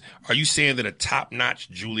question is: are you saying that a top-notch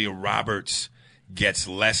Julia Roberts gets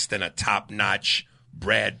less than a top-notch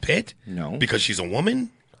Brad Pitt? No, because she's a woman.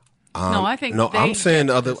 No, I think No, they I'm saying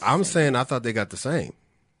get the other. I'm saying I thought they got the same.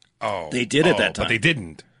 Oh, They did at that time. but they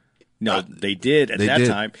didn't. No, they did at They that did.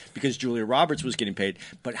 time because Julia Roberts was getting paid.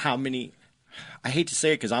 But how many? I hate to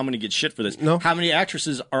say it because I'm going to get shit for this. No. How many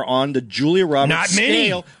actresses are on the Julia Roberts Not many.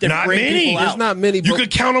 scale that Not bring many. people There's out? not many. You but,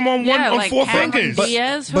 could count them on Yeah, on like four Cameron fingers.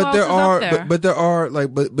 Diaz. Who but else there is are. up there? But there are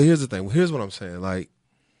like. But here's the thing. Here's what I'm saying. Like,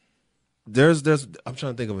 there's. I'm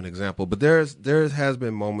trying to think of an example. But there has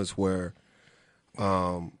been moments where,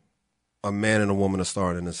 a man and a woman are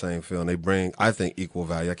starring in the same film. They bring, I think, equal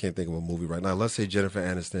value. I can't think of a movie right now. Let's say Jennifer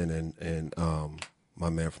Aniston and my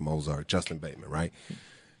man from Ozark, Justin Bateman, right?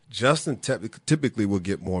 Justin typically will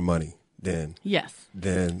get more money than Yes.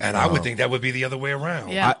 And I would think that would be the other way around.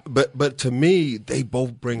 Yeah. but to me, they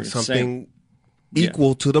both bring It's the something same.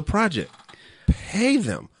 equal to the project. Pay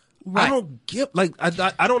them. Right. I don't give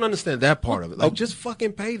I don't understand that part of it. Like, just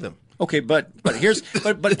fucking pay them. Okay, but here's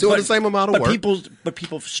but Doing the same amount of work.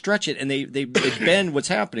 People stretch it and they bend what's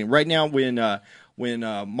happening right now. When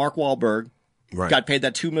Mark Wahlberg Right. got paid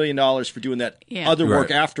that $2 million for doing that Yeah. other work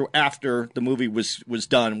Right. after the movie was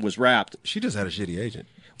done, was wrapped. She just had a shitty agent.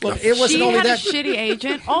 Well, it wasn't She only had that. a shitty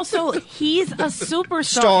agent. Also, he's a superstar.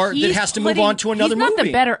 Star that He's has to move on to another He's not movie.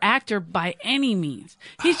 the better actor by any means.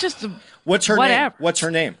 He's just a What's her Whatever. name? What's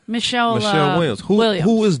her name? Michelle Williams,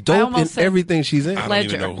 who is I dope in almost said everything she's in. I don't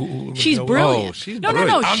Ledger. even know who She's Michelle brilliant. Oh, she's no,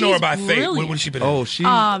 brilliant. I she's know her by Fate. brilliant. When she been? Oh, she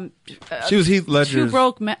was Heath Ledger's.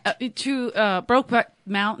 Brokeback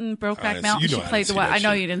Mountain. so Mountain. you know She I played didn't see the wife. that I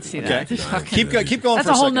know shit. you didn't see that. Okay. Just fucking- Keep going That's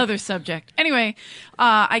for a whole second. nother subject. Anyway,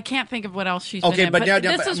 I can't think of what else she's Okay, been in. but now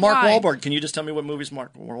this is Mark why. Wahlberg. Can you just tell me what movies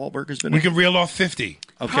Mark Wahlberg has been We in? can reel off 50.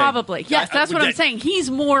 Okay. Probably. Yes, that's what I'm that- saying. He's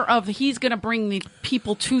he's going to bring the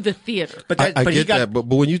people to the theater. But I he get got that, but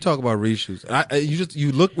when you talk about reshoots,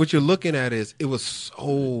 you look what you're looking at is it was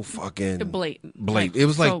so fucking Blatant. It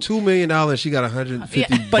was like So- $2 million, and she got 150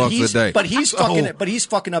 Yeah. bucks a day. But he's So-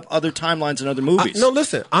 fucking up other timelines and other movies. No,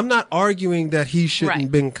 listen, I'm not arguing that he shouldn't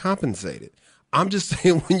Right. been compensated. I'm just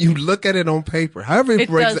saying when you look at it on paper, however it It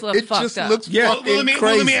breaks, does look it fucked just up. looks Yeah. fucking Let me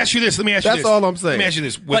crazy. ask you this. That's all I'm saying. Let me ask you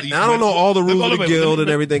this. But I don't know all the rules of the guild and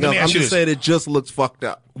everything else. I'm just saying it just looks fucked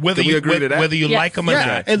up. Whether Can we you agree to that? whether you Yes. like him or Yeah,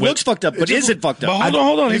 not. it looks fucked up, but is it fucked up? But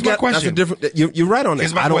hold on. Here's my That's a question. different. You're right on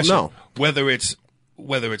Here's that. my I don't question. know. Whether it's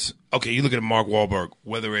okay, you look at Mark Wahlberg.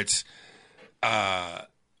 Whether it's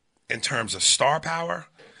in terms of star power,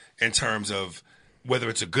 in terms of whether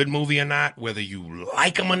it's a good movie or not, whether you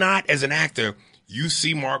like him or not as an actor, you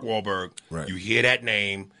see Mark Wahlberg, Right. you hear that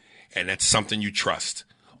name, and that's something you trust.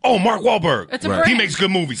 Oh, Mark Wahlberg. It's a Right. He brand. makes good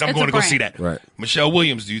movies. I'm It's going a to go brand. see that. Right. Michelle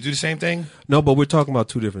Williams, do you do the same thing? No, but we're talking about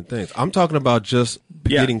two different things. I'm talking about just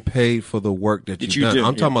Yeah. getting paid for the work that you've you done. do,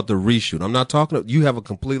 I'm yeah. talking about the reshoot. I'm not talking. You have a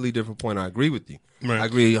completely different point. I agree with you. Right. I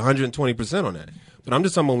agree 120% on that. But I'm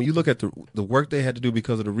just talking about when you look at the work they had to do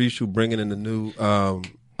because of the reshoot, bringing in the new.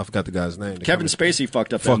 I forgot the guy's name. Kevin Spacey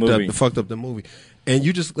fucked up that movie. Fucked up the movie. And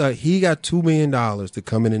you just he got $2 million to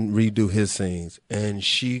come in and redo his scenes, and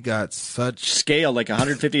she got such Scale like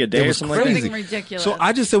 150 a it day or was something crazy. like that. Something ridiculous. So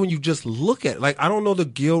I just said when you just look at it, like I don't know the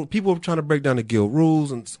guild. People are trying to break down the guild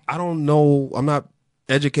rules, and I don't know. I'm not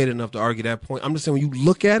educated enough to argue that point. I'm just saying when you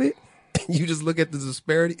look at it, and you just look at the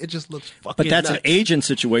disparity, it just looks fucking. But that's nuts. an agent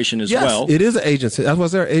situation as Yes, well. it is an agency. That's why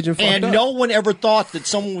their agent fucked And up. no one ever thought that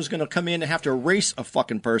someone was going to come in and have to erase a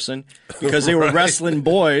fucking person because they were wrestling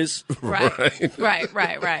boys. right.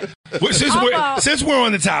 Well, since we're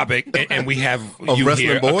on the topic, and we have you wrestling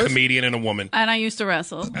here, boys? a comedian and a woman. And I used to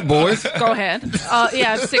wrestle. boys. Go ahead.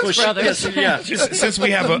 Yeah, 6 brothers. Yeah. Since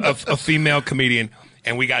we have a female comedian,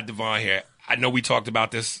 and we got Devon here, I know we talked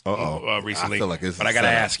about this recently, I feel like it's but I got to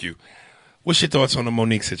sad. ask you, what's your thoughts on the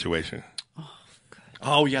Monique situation?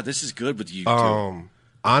 Oh, yeah, this is good with you, too.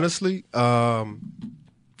 Honestly, I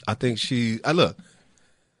think look.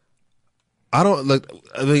 I don't look.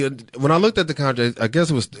 I mean, when I looked at the contract, I guess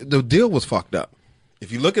the deal was fucked up.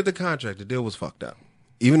 If you look at the contract, the deal was fucked up.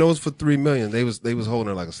 Even though it was for $3 million, they was holding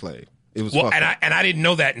her like a slave. It was Well, fucked and up. I didn't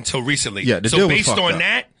know that until recently. Yeah, the so deal was based fucked on up.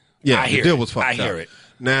 that, Yeah, I hear the deal it. was fucked I up. hear it.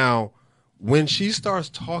 Now, when she starts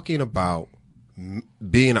talking about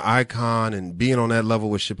being an icon and being on that level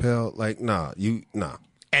with Chappelle, like, nah.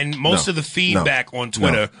 And most No. of the feedback on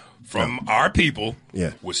Twitter from our people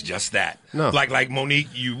Yeah. was just that. No. Like Monique,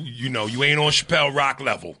 you know, you ain't on Chappelle Rock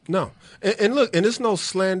level. No. And look, and it's no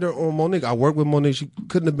slander on Monique. I worked with Monique. She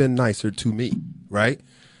couldn't have been nicer to me, right?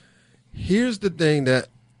 Here's the thing that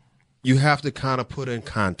you have to kind of put in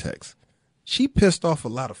context. She pissed off a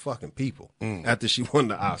lot of fucking people after she won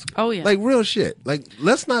the Oscar. Oh, yeah. Like real shit. Like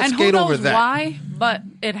let's not And who skate knows over that. why, but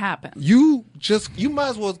it happened. You might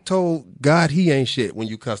as well told God he ain't shit when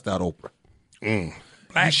you cussed out Oprah.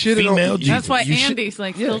 Black, shitted on- female, That's why you should- Andy's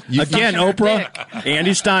like still Again, sucking her Oprah, dick.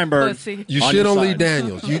 Andy Steinberg. Pussy. You On shit your on Lee side.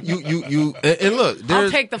 Daniels. You and look, I'll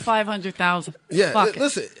there's take the 500,000. yeah. Fuck it.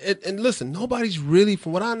 Listen, and listen. Nobody's really,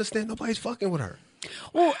 from what I understand, nobody's fucking with her.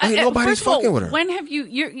 Well, Ain't nobody's first of all, fucking with her. When have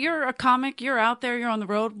you're a comic, you're out there, you're on the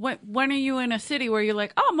road. When are you in a city where you're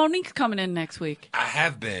like, oh, Monique's coming in next week? I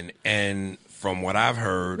have been, and from what I've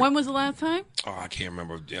heard, When was the last time? I can't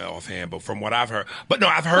remember offhand, but from what I've heard, but no,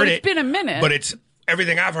 I've heard But it. it's been a minute. But it's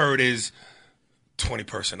everything I've heard is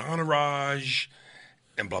 20-person entourage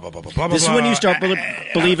and blah blah blah blah blah. This is when you start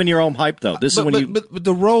believing your own hype, though. This is when you. But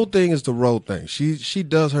the road thing is the road thing. She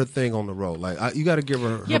does her thing on the road. Like you got to give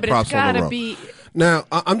her Yeah, but it's props on the gotta road. be. Now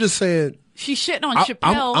I'm just saying. She's shitting on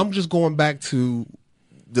Chappelle. I'm just going back to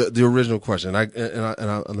the original question. Let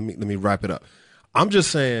me wrap it up. I'm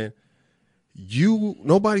just saying,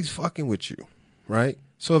 nobody's fucking with you, right?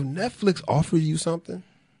 So if Netflix offers you something,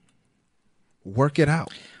 work it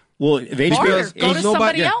out. Well, if Barter, HBO, go to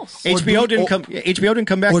somebody else. HBO didn't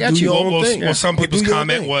come back or at do you. your own thing. Well, some Or do people's your own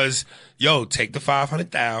comment thing. was, "Yo, take the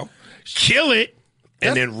 500,000, kill it,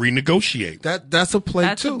 and then renegotiate." That's a play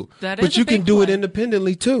That's too. that but is you a can big do it play.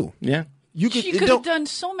 independently too. Yeah. You could. She it could have don't- done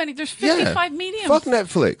so many. There's yeah. 55 mediums. Fuck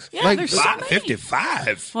Netflix. Yeah, there's so many.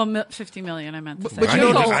 55. Well, 50 million, I meant to say. but I you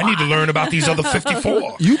need, know- to, I need to learn about these other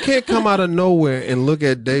 54. You can't come out of nowhere and look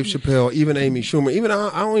at Dave Chappelle, even Amy Schumer. Even I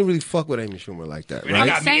don't even really fuck with Amy Schumer like that, And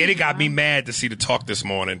right? it got me mad to see the talk this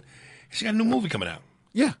morning. She got a new movie coming out.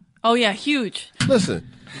 Yeah. Oh, yeah, huge. Listen,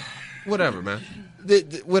 whatever, man.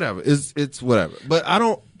 Whatever. It's whatever. But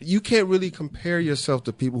you can't really compare yourself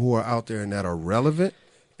to people who are out there and that are relevant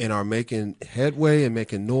and are making headway and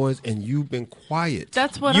making noise, and you've been quiet.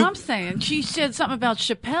 That's what I'm saying. She said something about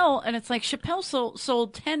Chappelle, and it's like Chappelle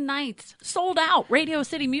sold 10 nights, sold out, Radio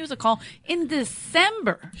City Music Hall in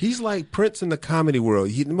December. He's like Prince in the comedy world.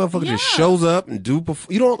 The motherfucker just Yeah. shows up and do.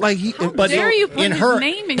 You don't like he. How But dare you put in his her-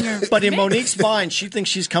 name in your But in mix? Monique's mind, she thinks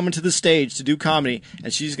she's coming to the stage to do comedy,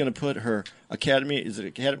 and she's going to put her Academy, is it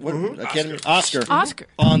Academy? What, Academy? Oscar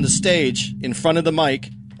on the stage in front of the mic,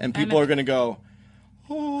 and people are going to go,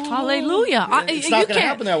 Hallelujah. it's not going to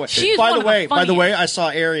happen that way. She's By one the of way, funniest. I saw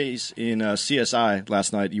Aries in CSI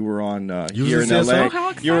last night. You were on You here was in in LA. CSI? Oh,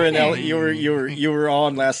 how You were in LA. exciting. You were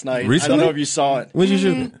on last night. I Recently? don't know if you saw it. When did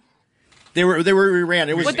you shoot? They were ran.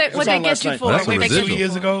 It was. What they- it was what they on get last you night. for? That's What a they get residual. 2 you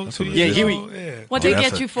years for? ago? 2 years Yeah, ago? Huey. Yeah. What they that's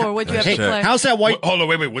get a- you for? What'd you have that's to check. play? How's that white? Hold on,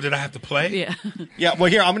 wait. What did I have to play? Yeah. Yeah. Well,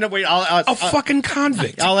 here I'm going to wait. A fucking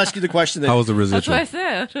convict. I'll ask you the question. Then. How was the That's residual? what I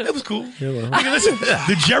said. It was cool. Nigga, listen,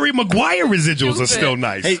 the Jerry Maguire residuals are still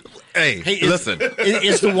nice. Hey, Hey, is, listen.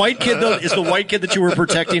 Is the white kid though? Is the white kid that you were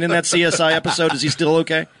protecting in that CSI episode? Is he still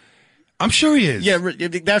okay? I'm sure he is. Yeah,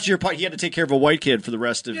 that's your part. He had to take care of a white kid for the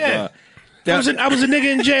rest of. Yeah. That- I was a nigga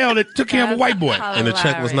in jail that took care of a white boy. And the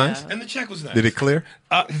check was nice? And the check was nice. Did it clear?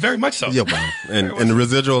 Very much so. Yeah, man. And the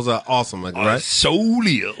residuals are awesome, like, right? So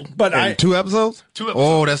Leo. but And I. 2 episodes? 2 episodes.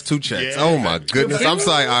 Oh, that's 2 checks. Yeah. Oh my goodness. I'm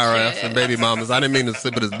sorry, IRS and baby mamas. I didn't mean to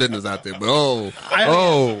slip his business out there, but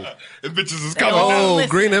The bitches is coming Oh, now. listen.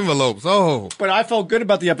 green envelopes. Oh. But I felt good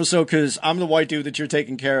about the episode because I'm the white dude that you're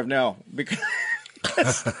taking care of now. Because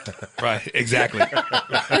Right, exactly.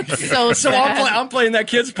 So so I'm playing that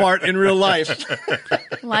kid's part in real life.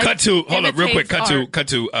 Cut to, hold up, real quick. imitates Cut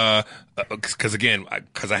to, because again,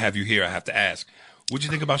 because I have you here, I have to ask. What'd you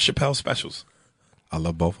think about Chappelle's specials? I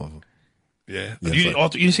love both of them. Yeah. Yes, you, sir. you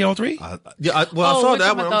didn't see all 3? I Oh, saw which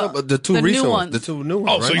that one one. with I'm talking about the 2 the new recent ones. ones? The 2 new ones.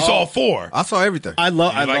 Oh, so right? you saw all 4. I saw everything. I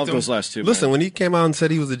love liked them? those last two. Listen, man. when he came out and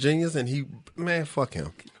said he was a genius, and man, fuck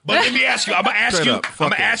him. But let me ask you. I'm gonna ask Straight you. up, I'm fuck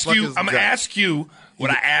gonna him. ask Fuck you. his I'm gonna gut. ask you what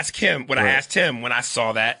I asked him. What I Right. asked him when I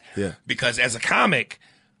saw that. Yeah. Because as a comic,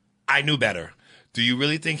 I knew better. Do you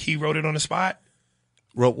really think he wrote it on the spot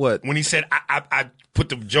Wrote what? when he said I put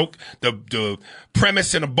the joke, the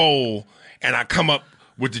premise in a bowl, and I come up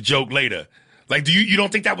with the joke later? Like, do you don't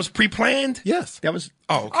think that was pre-planned? Yes. that was.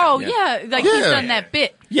 Oh, okay. Oh, yeah. Like, he's Yeah. done that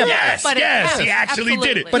bit. Yes, But yes, he yes, actually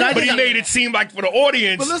did it. absolutely. But he made it seem like for the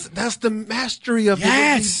audience. But listen, that's the mastery of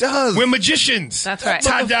Yes, it. He does. we're magicians. That's right.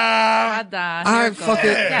 Ta-da! Ta-da. I Here it goes. fucking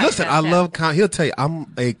Yeah, listen. yeah, I yeah. love. He'll tell you,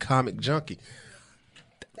 I'm a comic junkie.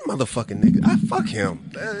 That motherfucking nigga. I fuck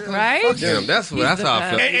him. Right? Fuck him. That's He's that's the how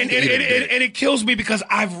I best. feel. And it kills me because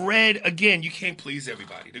I've read again. You can't please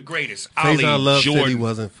everybody. The greatest, Ali Faison Love said he Jordan.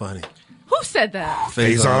 wasn't funny. Who said that?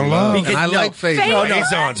 Faison Love. And I like Faison. No, no.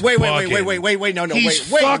 Faison's Wait, bugging. wait, no, He's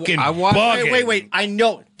wait. fucking I watched- bugging. Wait. I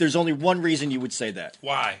know there's only one reason you would say that.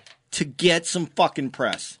 Why? To get some fucking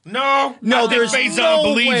press. No, No, I think there's Faison no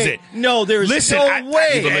believes way. it. No, there's Listen, no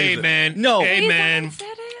way. Hey, man. No. Hey, Faison man. said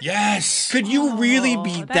it? Yes. Could you really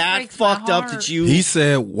be that that breaks my fucked up heart. that you? He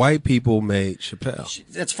said white people made Chappelle.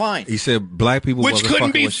 That's fine. He said black people Which wasn't couldn't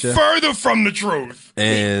fucking be with shit. further from the truth.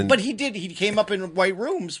 And But he did. He came up in white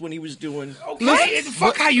rooms when he was doing. Okay,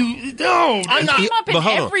 fuck how you. No. I'm not. Came up in But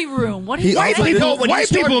hold on. every room. What do He you White also- say? No, people, when he white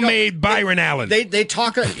started people up- made Byron Allen. They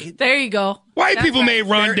talk. There you go. White That's people right. made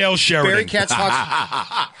Rondell Sheridan. Barry Katz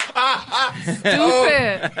talks.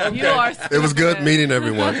 Stupid. You are stupid. it was good meeting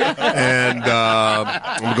everyone. And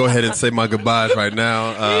I'm gonna go ahead and say my goodbyes right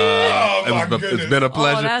now. Oh, my It's goodness. been a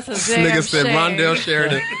pleasure. that's a This damn nigga said shame. Rondell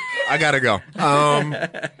Sheridan. I gotta go. I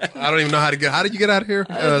don't even know how to get. How did you get out of here?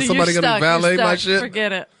 You're Somebody gonna stuck. valet You're my stuck. shit.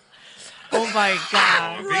 Forget it. Oh my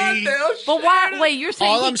god. V. But why? Wait, you're saying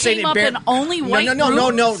All he I'm saying came is up Bear- in only white no.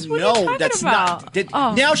 rooms? What are you talking That's about? not. Did,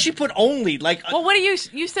 Oh. Now she put only like. Well, what do you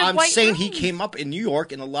said? I'm white saying rooms. he came up in New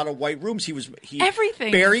York in a lot of white rooms.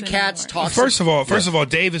 Everything Barry was in Katz New York. talks. First of all,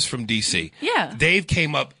 Dave is from D.C. Yeah. Dave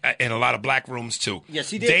came up in a lot of black rooms too. Yes,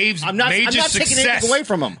 he did. Dave's I'm not major taking success anything away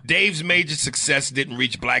from him. Dave's major success didn't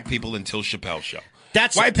reach black people until Chappelle's show.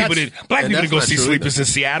 That's- white people that's- did. Black and people that's didn't go not see true Sleepers in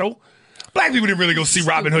Seattle. Black people didn't really go see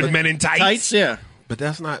Robin Hood Men in Tights. Tights, yeah.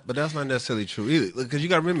 But that's not necessarily true either. Because you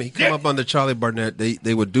got to remember, he come up under Charlie Barnett.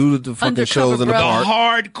 They would do the fucking Undercover shows in the Brother.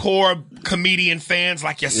 park, Hardcore comedian fans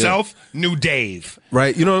like yourself knew Dave.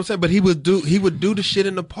 right? You know what I'm saying? But he would do the shit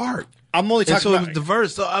in the park. I'm only And talking so it about was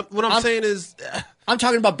diverse. So what I'm saying is, I'm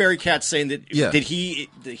talking about Barry Katz saying that Yeah. that he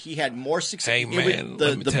had more success. Hey, man,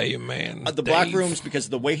 let me tell you, man, the black Dave. rooms, because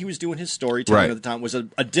the way he was doing his storytelling Right. at the time was a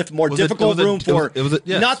more Was difficult it was room for.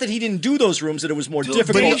 yes. Not that he didn't do those rooms; that it was more difficult.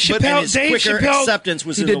 Dave and Chappelle- his Dave quicker Chappelle- acceptance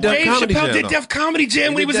was he in did the Def way. Dave Comedy Chappelle Jam, did though. Def Comedy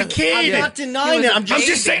Jam when he was a kid. I'm not denying it.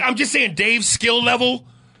 I'm just saying Dave's skill level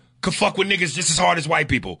could fuck with niggas just as hard as white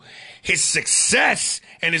people. His success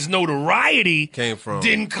and his notoriety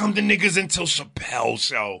didn't come to niggas until Chappelle's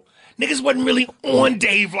show. Niggas wasn't really on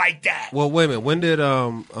Dave like that. well, wait a minute. When did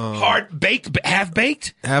Hard Baked, Half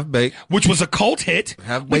Baked, Half Baked? which was a cult hit,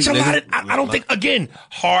 Half-Baked, which a lot of nigga. I don't think again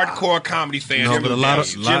hardcore comedy fans. No, but a lot of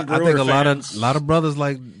Jim I Brewer think a fans. lot of brothers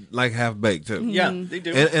like Half Baked too. Yeah, they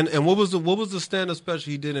do. And what was the stand up special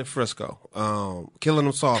he did in Frisco? Killing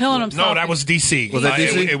Them Softly. Killing Them No, that was DC. Was that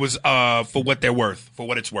DC? It was for what they're worth, for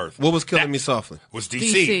what it's worth. What was Killing Me Softly? Was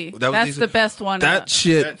DC. DC. That was That's DC. the best one. That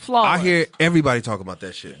shit. flawless. I hear everybody talk about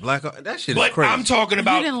that shit. That shit is But crazy. I'm talking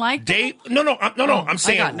about didn't like that? Dave. No. I'm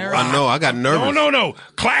saying got nervous. rock. I know. I got nervous. No.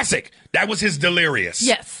 Classic. That was his Delirious.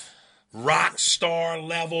 Yes, Rock star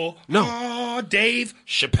level. No. Oh, Dave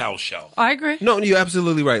Chappelle show. I agree. No, you're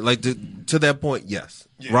absolutely right. Like to that point, yes.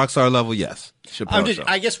 Rockstar level, yes. Chappelle show.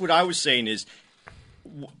 I guess what I was saying is,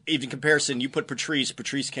 even comparison, you put Patrice.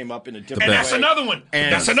 Patrice came up in a different And way. that's another one.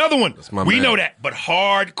 And That's another one. my We man. know that. But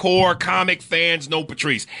hardcore comic fans know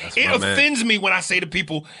Patrice. It my man. offends me when I say to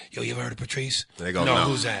people, yo, you ever heard of Patrice? They go, no, no.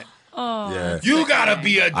 who's that? yeah. You gotta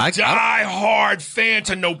be a die-hard fan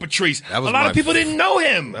to know Patrice. That A was lot my- of people didn't know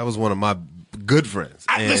him. That was one of my good friends.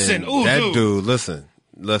 Listen, And ooh, that dude. dude, listen.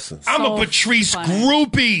 I'm So a Patrice funny.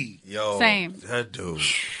 groupie. Yo, Same. That dude.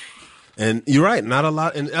 And you're right. Not a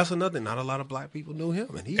lot. And that's another thing. Not a lot of black people knew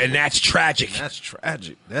him. And that's tragic. that's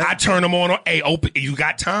tragic. I turn them on. Hey, Opie, you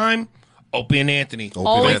got time? Opie and Anthony.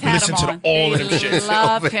 Always Anthony. had Listen him to on. all of They them shit.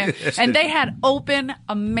 loved him, and they had open,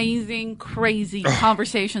 amazing, crazy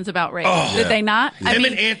conversations about race. Did they not? I Him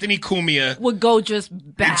mean, and Anthony Cumia, would go just in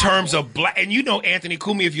bad. terms of black, and you know Anthony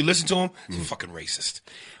Cumia, if you listen to him, he's fucking racist.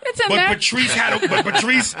 It's in But there. Patrice had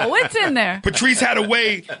Oh, it's in there. Patrice had a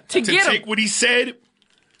way to get him. take what he said,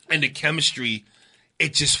 and the chemistry,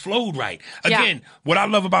 it just flowed right. Yeah. Again, what I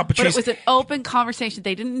love about But Patrice, it was an open conversation.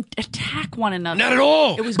 They didn't attack one another. not at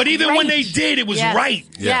all. It was But even when they great. did, it was Yes. right.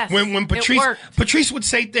 Yes. When It Patrice worked. Patrice would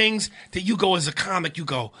say things that you go as a comic, you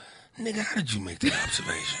go, nigga, how did you make that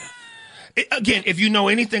observation? Again, if you know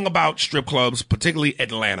anything about strip clubs, particularly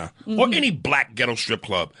Atlanta, or any black ghetto strip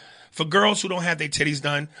club, for girls who don't have their titties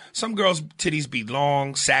done, some girls' titties be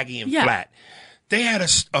long, saggy, and Yeah. flat. They had a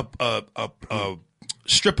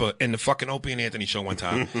stripper in the fucking Opie and Anthony show one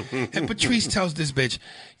time, and Patrice tells this bitch,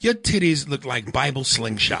 "Your titties look like Bible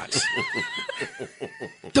slingshots."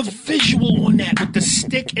 The visual on that with the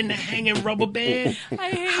stick and the hanging rubber band. I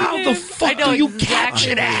hated How the it. fuck I know do you exactly capture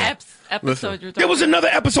what that? Episode you're There was talking another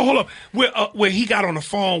episode, hold up, where he got on the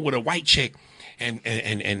phone with a white chick, and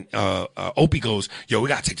Opie goes, "Yo, we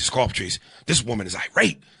gotta take this call, Patrice. This woman is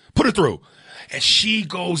irate. Put her through." And she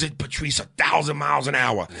goes at Patrice 1,000 miles an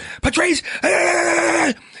hour. Patrice,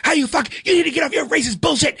 how you fuck? You need to get off your racist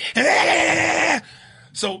bullshit.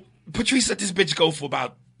 So Patrice let this bitch go for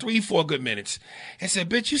about 3-4 good minutes and said,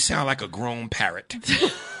 "Bitch, you sound like a grown parrot."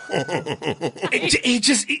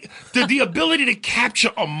 The ability to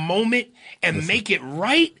capture a moment and make it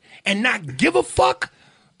right and not give a fuck.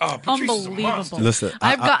 Patrice is a monster. Unbelievable. Listen,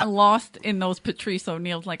 I've gotten lost in those Patrice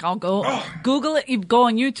O'Neil's. Like, I'll go Google it, you go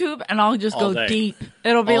on YouTube, and I'll just All go day. deep.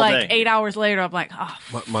 It'll be All like day. 8 hours later. I'm like, oh,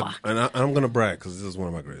 fuck. And I'm going to brag because this is one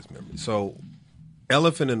of my greatest memories. So,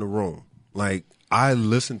 Elephant in the Room, like, I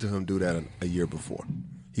listened to him do that a year before.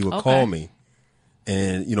 He would call me,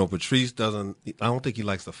 and, Patrice I don't think he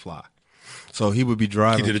likes to fly. So he would be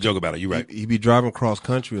driving. He did a joke about it. You're right. He'd be driving cross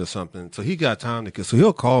country or something. So he got time so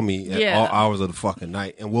he'll call me at Yeah. all hours of the fucking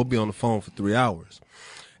night, and we'll be on the phone for 3 hours.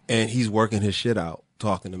 And he's working his shit out,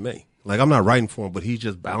 talking to me. Like, I'm not writing for him, but he's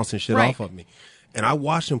just bouncing shit Right. off of me. And I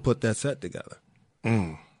watched him put that set together.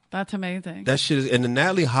 That's amazing. That shit is, and the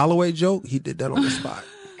Natalie Holloway joke, he did that on the spot.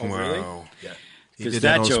 Wow. He 'Cause did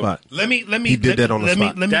that on the joke- spot. Let me. He did that on the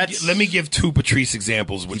spot. Let me give 2 Patrice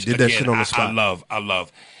examples, which did that again, shit on the I spot.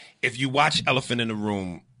 love. If you watch Elephant in the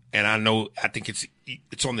Room, and I think it's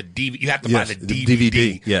on the DVD. You have to Yes, buy the the DVD,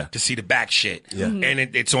 DVD, yeah. to see the back shit. Yeah. Mhm.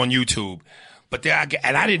 And it's on YouTube. But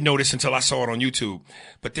and I didn't know this until I saw it on YouTube.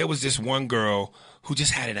 But there was this one girl who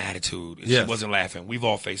just had an attitude. And Yes. She wasn't laughing. We've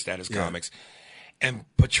all faced that as comics. And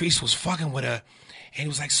Patrice was fucking with her. And he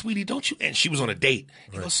was like, sweetie, don't you, and she was on a date.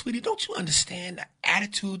 He goes, sweetie, don't you understand the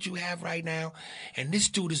attitude you have right now? And this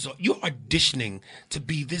dude you're auditioning to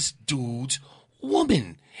be this dude's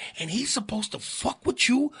woman. And he's supposed to fuck with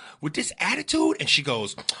you with this attitude? And she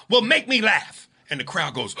goes, well, make me laugh. And the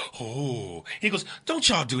crowd goes, oh. He goes, don't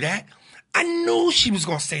y'all do that. I knew she was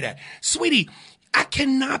going to say that. Sweetie, I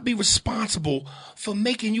cannot be responsible for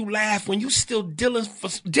making you laugh when you still dealing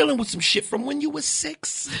with some shit from when you were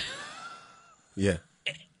 6. Yeah.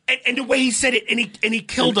 And the way he said it, and he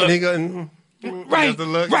killed her. Right,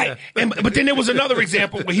 look, right. yeah. But then there was another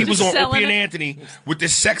example where he was on Selling Opie it. and Anthony with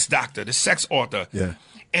this sex doctor, the sex author. Yeah.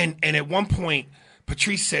 And at one point,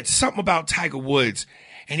 Patrice said something about Tiger Woods,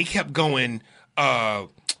 and he kept going,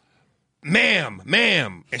 ma'am.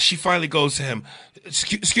 And she finally goes to him,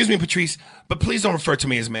 excuse me, Patrice, but please don't refer to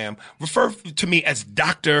me as ma'am. Refer to me as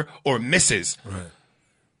doctor or Mrs. Right.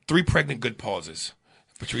 3 pregnant good pauses.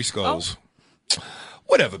 Patrice goes,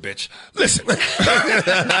 whatever, bitch. Listen.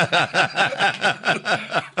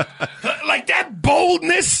 Like that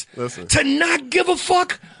boldness to not give a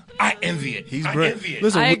fuck, I envy it. He's I brilliant. envy it.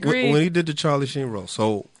 Listen, I agree. when he did the Charlie Sheen roast,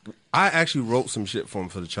 so I actually wrote some shit for him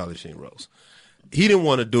for the Charlie Sheen roast. He didn't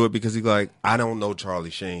want to do it because he's like, I don't know Charlie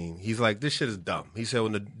Sheen. He's like, this shit is dumb. He said,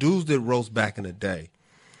 when the dudes did roast back in the day,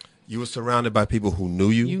 you were surrounded by people who knew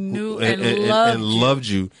you. You knew and and loved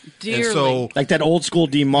you. dearly. And so, Like that old school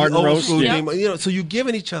Dean Martin old roast. school Yeah. Dean- you know, so you're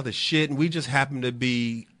giving each other shit, and we just happen to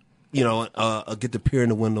be, you know, get to peer in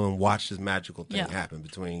the window and watch this magical thing Yeah. happen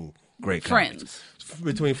between great Friends. comics.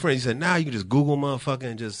 Between friends. He said, now you can just Google motherfucker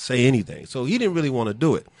and just say anything. So he didn't really want to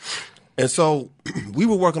do it. And so we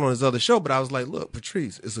were working on his other show, but I was like, look,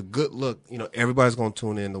 Patrice, it's a good look. You know, everybody's going to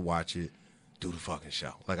tune in to watch it. Do the fucking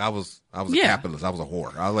show. Like I was a Yeah. capitalist. I was a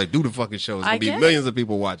whore. I was like, do the fucking show. It's I going to be get it. millions of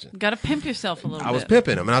people watching. Got to pimp yourself a little bit. I was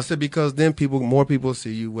pimping him. And I said, because then more people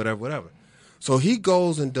see you, whatever. So he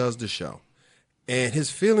goes and does the show. And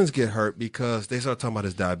his feelings get hurt because they start talking about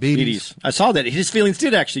his diabetes. I saw that. His feelings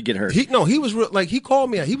did actually get hurt. He was real, like, he called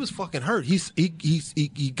me out. He was fucking hurt.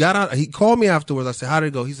 He got out. He called me afterwards. I said, how did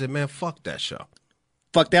it go? He said, man, fuck that show.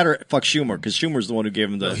 Fuck that or fuck Schumer, because Schumer's the one who gave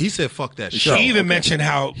him the. He said, fuck that show. She even mentioned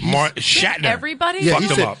how Shatner Everybody? Yeah,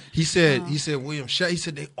 fucked him up. He said William Shatner. He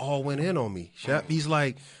said they all went in on me. He's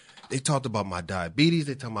like, they talked about my diabetes.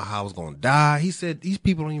 They talked about how I was gonna die. He said these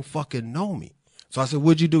people don't even fucking know me. So I said,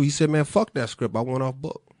 what'd you do? He said, man, fuck that script. I went off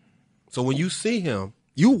book. So when you see him,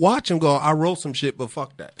 you watch him go, I wrote some shit, but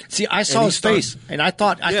fuck that. See, I saw he his face, and I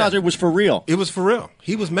thought it was for real. It was for real.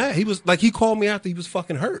 He was mad. He was like, he called me after he was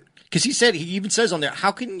fucking hurt. Because he even says on there,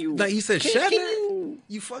 how can you? Like he said, can Shatner,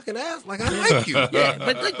 you fucking ass. Like I like you. Yeah,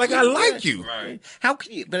 but like I like you. Right. How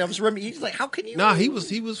can you? But I was remembering, he's like, how can you? Nah, he was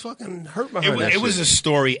fucking hurt behind that It was shit. a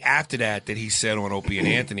story after that he said on Opie and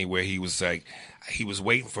Anthony where he was like, he was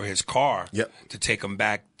waiting for his car to take him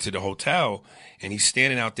back to the hotel, and he's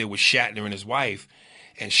standing out there with Shatner and his wife,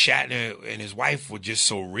 and Shatner and his wife were just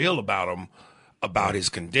so real about him, about his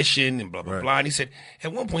condition and blah, blah, blah. And he said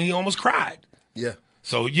at one point he almost cried. Yeah.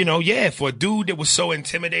 So, for a dude that was so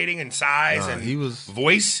intimidating in size and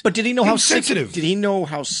voice. But did he know how sick? sensitive. Did he know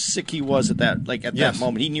how sick he was at that? Like at Yes. that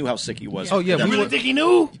moment, he knew how sick he was. Oh yeah, You really think he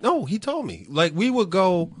knew? No, he told me. Like we went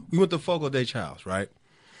to Fogo de Chow's, right?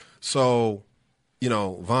 So,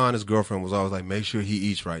 Vaughn, his girlfriend, was always like, make sure he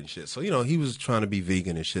eats right and shit. So, he was trying to be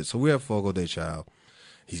vegan and shit. So we're at Fogo de Chow.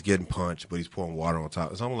 He's getting punched, but he's pouring water on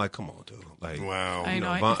top. So I'm like, come on, dude. Like, Wow. I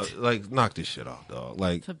know. Vaughn, like, knock this shit off, dog.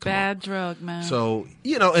 Like, It's a come on. bad drug, man. So,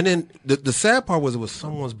 and then the sad part was it was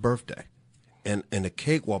someone's birthday. And the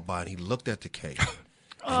cake walked by and he looked at the cake.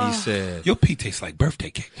 And he said, Your pee tastes like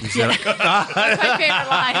birthday cake. That's my favorite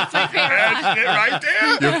line. That's my favorite line. Right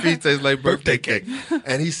there. your feet taste like birthday cake.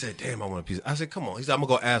 And he said, damn, I want a piece. I said, come on. He said, I'm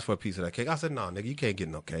going to go ask for a piece of that cake. I said, no, nigga, you can't get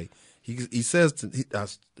no cake. He says,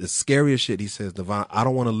 the scariest shit, he says, Devon, I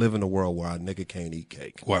don't want to live in a world where a nigga can't eat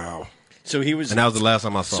cake. Wow. So he was. And that was the last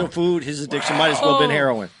time I saw So him. food, his addiction might as well have been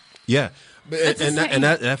heroin. Yeah. But, That's and insane.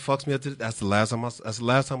 that fucks me up. That's the last time that's the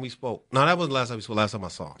last time we spoke. No, that wasn't the last time we spoke. Last time I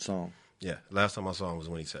saw him. So, Yeah, last time I saw him was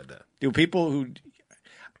when he said that. do people who.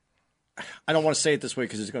 I don't want to say it this way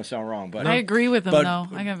because it's going to sound wrong, but I agree with him, But-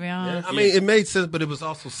 though. I gotta be honest. I mean, it made sense, but it was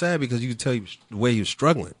also sad because you could tell the way he was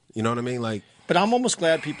struggling. You know what I mean? Like, But I'm almost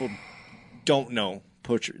glad people don't know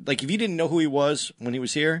Poacher. Like, if you didn't know who he was when he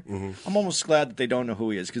was here, I'm almost glad that they don't know who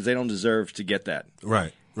he is because they don't deserve to get that.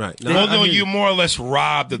 right. No, Well, I no, mean, you're more or less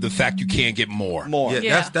robbed of the fact you can't get more. More. Yeah,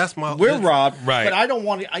 Yeah. that's my. We're that's- robbed, Right. but I don't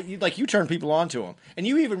want to. Like you turn people on to him, and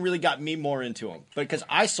you even really got me more into him because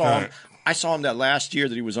I saw him. I saw him that last year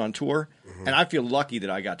that he was on tour, and I feel lucky that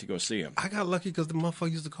I got to go see him. I got lucky because the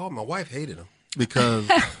motherfucker used to call me. My wife hated him. because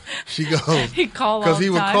she goes. He'd call all because he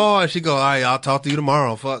the would time. call and she go, all right, I'll talk to you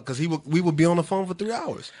tomorrow. Fuck, because we would be on the phone for 3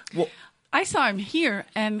 hours. Well, I saw him here,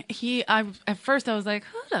 and at first I was like,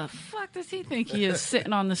 who the fuck does he think he is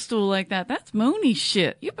sitting on the stool like that? That's Mooney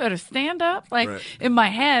shit. You better stand up. Like, Right. in my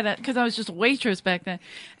head, because I was just a waitress back then.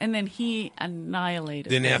 And then he annihilated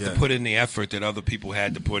Didn't me. have to put in the effort that other people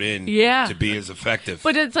had to put in Yeah. to be as effective.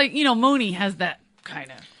 But it's like, Mooney has that kind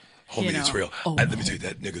of, Homie, it's real. Oh. Let me tell you,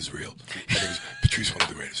 that nigga's real. That nigga's Patrice, one of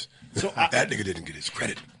the greatest. That nigga didn't get his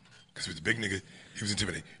credit because he was a big nigga. He was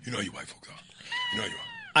intimidating. You know how you white folks are. You know how you are.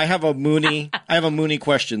 I have a Mooney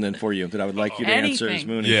question then for you that I would like you to answer as Anything.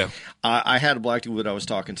 Mooney. Yeah. I had a black dude that I was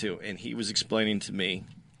talking to, and he was explaining to me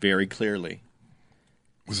very clearly.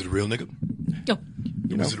 Was it a real nigga? Oh,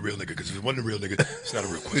 Was it a real nigga? Because if it wasn't a real nigga, it's not a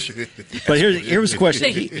real question. But here was the question.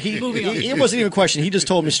 Moving on. It wasn't even a question. He just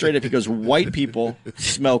told me straight up. He goes, "White people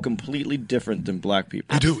smell completely different than black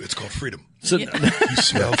people." We do. It's called freedom. So, You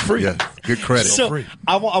smell free. yeah, good credit. so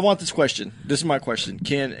I want this question. This is my question.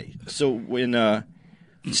 When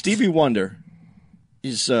Stevie Wonder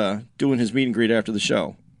is doing his meet and greet after the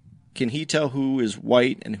show, can he tell who is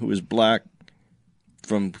white and who is black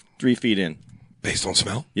from 3 feet in? Based on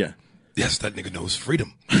smell? Yeah. Yes, that nigga knows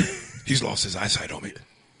freedom. He's lost his eyesight on me.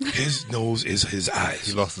 His nose is his eyes.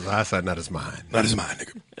 He lost his eyesight, not his mind. Not his mind,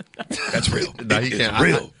 nigga. That's real. No, he It's can't.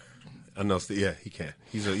 real. I know. Yeah, he can.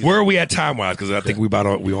 He's Where are we at time-wise? Because I think we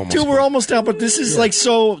almost... Dude, we're almost out, but this is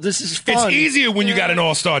this is fun. It's easier when you got an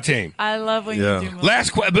all-star team. I love when Yeah. you do Last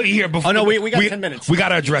question, but here before. Oh, no, we got 10 minutes. We got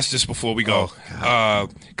to address this before we go,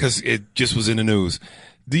 because it just was in the news.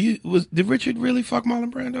 Did Richard really fuck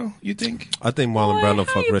Marlon Brando? You think? I think Marlon Brando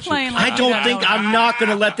fucked Richard. I don't think I'm not going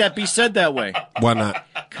to let that be said that way Why not?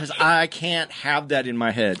 because I can't have that in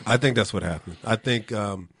my head. I think that's what happened. I think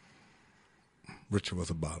Richard was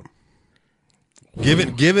a bottom.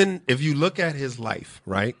 Given, if you look at his life,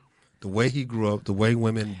 right, the way he grew up, the way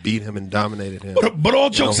women beat him and dominated him. But all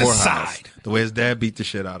in a jokes whorehouse, aside, the way his dad beat the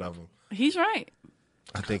shit out of him. He's right.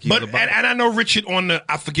 I think he was but a bottom. and I know Richard on the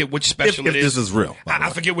I forget which special If it is. this is real, by the I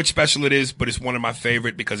way. forget which special it is, but it's one of my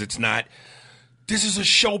favorite because it's not. This is a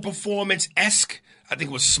show performance esque. I think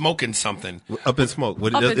it was Smoking Something. Up in Smoke.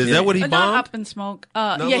 What, Up is in- that what he Not bombed? Up in Smoke.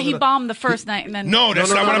 Yeah, he bombed the first night and then. No, that's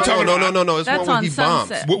not what I'm talking about. No. It's That's one where on he bombs.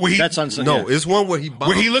 Sunset. Where he, That's on No, it's one where he bombs.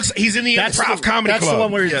 where he looks, he's in the That's Improv the- Comedy that's the Club.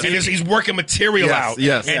 one where and he's working material Yes, out.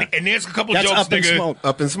 yes. and there's a couple That's jokes, Up in nigga, Smoke.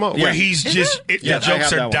 Up in Smoke. where Yeah. he's just Yeah, the I jokes have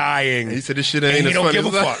that are one. dying. And he said this shit ain't and as he don't funny give a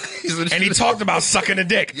as that. fuck. He said this And he shit- talked about sucking a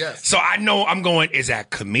dick. Yes. So I know I'm going. Is that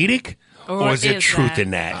comedic or is there is truth that?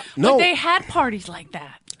 in that? No. But they had parties like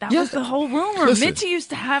that. That Yeah. was the whole rumor. Listen. Mitzi used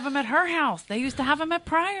to have him at her house. They used to have him at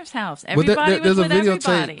Pryor's house. But Everybody was with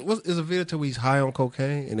everybody. There's a videotape where he's high on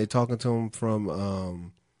cocaine and they talking to him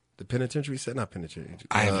from the penitentiary. Not penitentiary.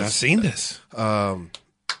 I have not seen this.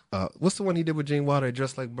 What's the one he did with Gene Wilder?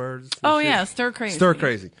 Dressed like birds. and Oh shit? yeah, Stir Crazy. Stir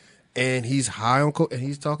Crazy. And he's high on coke, and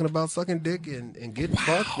he's talking about sucking dick and getting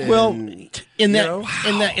fucked. And, Well, in that, know?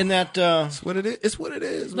 in that, it's what it is. It's what it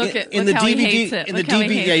is. Look man. at in look the how he DVD, hates it. in the Look how he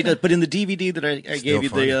DVD, hates yeah, he it. does, but in the DVD that I gave you,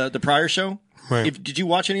 funny. the Pryor show. Right. Did you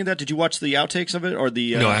watch any of that? Did you watch the outtakes of it or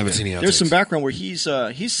the? No, I haven't seen the There's some outtakes. background where he's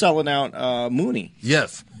selling out Mooney.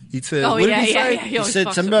 Yes, he said. Oh what did yeah, he yeah, say? yeah. He always said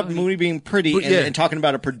fucks something with about Mooney being pretty But, yeah. and talking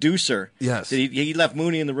about a producer. Yes. That he left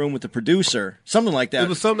Mooney in the room with the producer, something like that. It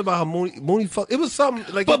was something about how Mooney fuck. It was something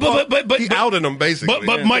like he but outed him basically.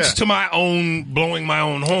 But much Yeah. to my own blowing my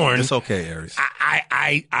own horn. It's okay, Aries.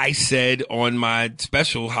 I said on my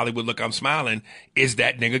special Hollywood Look I'm Smiling, is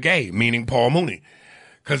that nigga gay? Meaning Paul Mooney.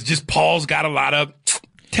 Because just Paul's got a lot of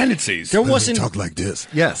tendencies. there wasn't. Talk like this.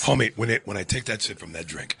 Yes. Homie, when I take that shit from that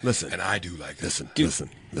drink, Listen. and I do like this.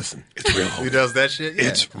 Listen. It's real, He homie. does that shit. Yeah.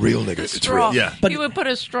 It's real, nigga. It's straw. real. Yeah. But- he would put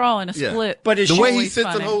a straw in a Yeah. split. But is the she way he always sits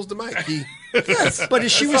funny. and holds the mic. He, yes. But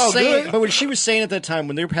as she It's was all saying, good. but what she was saying at that time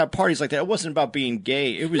when they have parties like that, it wasn't about being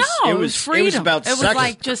gay. It was. No, it it was freedom. It was about It was sex.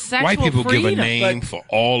 like just sexual White people freedom. give a name But- for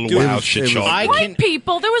all the Dude, wild it was- shit it was- shows. I White can-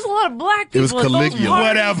 people. There was a lot of black It was people at those Caligula.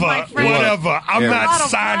 parties, my friend. Whatever. I'm Yeah. A not lot of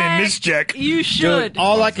signing black- this check. You should. Dude,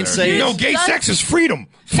 all I can say You is know, gay Does- sex is freedom.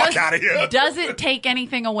 Fuck Does- out of here. Does it take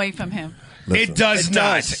anything away from him? It does It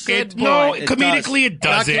not. does. It, Good no, boy. It comedically it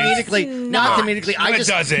doesn't. Not comedically. Not comedically. No, I it just,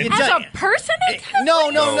 doesn't. As does- a person, it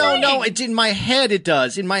doesn't. No. It's in my head. It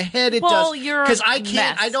does. In my head, it Well, does. you're a Because I can't.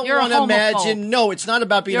 mess. I don't You're a want to homophobe. imagine. No, it's not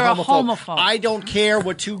about being You're a homophobe. homophobe. I don't care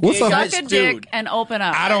what two What's gay up? guys Suck a do. dick and open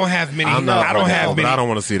up. I don't have many. I'm not I don't like have that, but many. I don't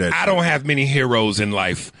wanna see that I shit. don't have many heroes in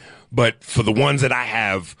life, but for the ones that I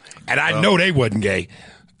have, and I know they wasn't gay.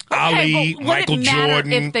 Ali, Okay, but Michael would it matter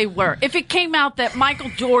Jordan. if they were? If it came out that Michael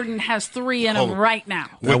Jordan has 3 in him right now.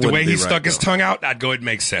 With the way wouldn't he be stuck right, his though. tongue out, I'd go. It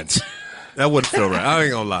makes sense. That wouldn't feel right. I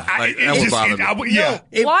ain't gonna lie. Like, that would bother me. Yeah.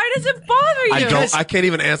 Why does it bother you? I can't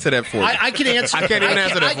even answer that for you. I can answer. I can't even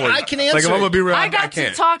answer that for you. I can answer. Like, if I'm gonna be real, I I got to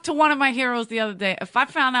can't. talk to one of my heroes the other day. If I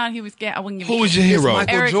found out he was gay, I wouldn't give a Who was shit. your hero?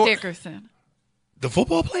 Michael Eric Jordan. Dickerson. The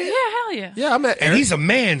football player? Yeah, hell yeah. Yeah, I met And Eric. he's a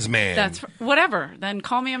man's man. That's whatever. Then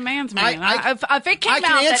call me a man's man. I- If it came I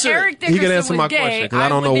can out that answer it. Eric He can Dickerson answer was my gay, question, 'cause I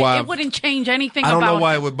don't know why- it wouldn't change anything I don't about know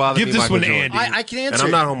why him. it would bother Give me. this Michael one to Jordan. Andy. I can answer. And I'm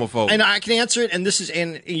it. not homophobic. And I can answer it. And this is,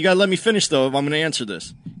 and you gotta let me finish though. If I'm gonna answer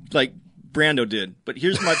this, like Brando did. But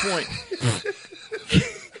here's my point.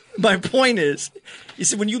 My point is, you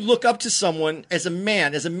see, when you look up to someone as a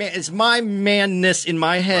man, it's my manness in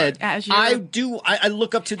my head. As your I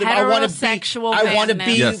look up to them. I want to heterosexual be. I want to be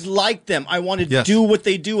manness. Yes. like them. I want to Yes. do what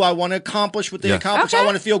they do. I want to accomplish what they Yes. accomplish. Okay. I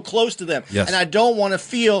want to feel close to them. Yes. And I don't want to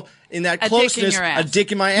feel in that A dick in closeness your ass. a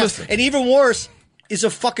dick in my ass. Listen. And even worse is a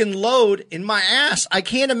fucking load in my ass. I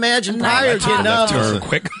can't imagine prior That's to a left enough. turn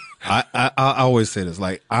quick. I always say this.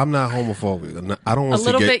 Like, I'm not homophobic. I don't want A to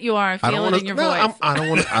little see gay- bit you are. I feel don't it wanna- in your no, voice. I don't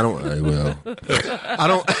want to. I don't. Well, I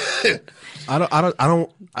don't. I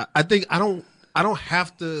don't. I think I don't. I don't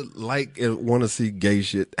have to like and want to see gay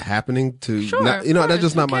shit happening to. Sure, not, of that's course.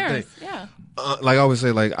 just not Who my cares? thing. Yeah. Like I always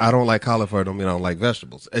say, like I don't like cauliflower. Don't mean I don't like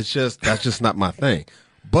vegetables. It's just that's just not my thing.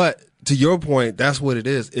 But to your point, that's what it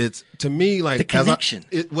is. It's to me like The connection.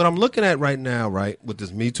 What I'm looking at right now, right, with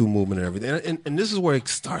this Me Too movement and everything, and this is where it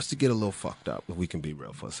starts to get a little fucked up. If we can be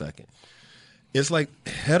real for a second, it's like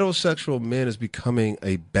heterosexual men is becoming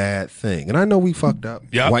a bad thing, and I know we fucked up.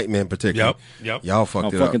 Yep. White men particularly. Yep. Y'all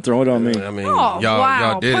fucked it fucking up. throw it on me. I mean, Oh, y'all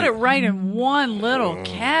wow. did Put it right in one little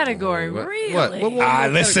category. what- Really?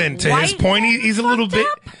 what- Listen, to his White point, he's a little bit.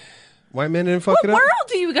 fucked up? White men didn't fuck What it up. world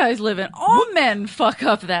do you guys live in? All men fuck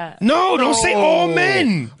up that. No, don't say all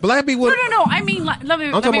men. Black people. No. I mean, let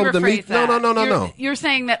me talking about the rephrase meat- no, that. no. You're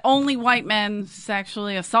saying that only white men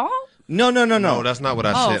sexually assault? No. No, that's not what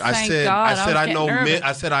I Oh, said. I thank said God. I I said was I getting know men. nervous.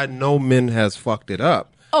 I said I know men has fucked it up.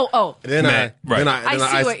 Oh. Then Man, right. then I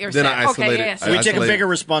see what you're then saying. I Okay, isolated. yes. I We take a isolated- bigger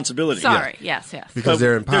responsibility. Sorry. Yes. because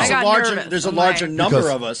they're in power. There's I a got larger, nervous. there's a I'm larger like- number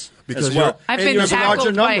Because- of us because as well. you're- I've And been there's a larger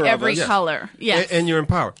tackled by number of every us. color. Yes. and you're in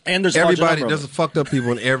power. And there's a larger everybody. number of There's fucked up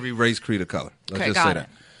people in every race, creed, or color. Let's Okay, just got say it. that.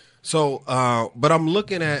 So, but I'm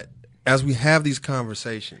looking at as we have these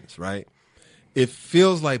conversations, right? It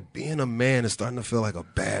feels like being a man is starting to feel like a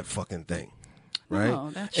bad fucking thing, right? No,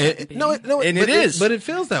 that shouldn't be. No, And but it is. but it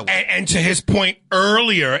feels that way. And to his point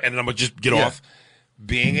earlier, and I'm gonna just get Yeah. off.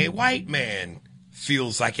 Being a white man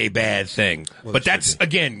feels like a bad thing, but it should that's be.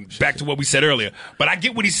 again back to what we said earlier. But I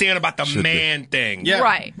get what he's saying about the Should be. man thing. Yeah.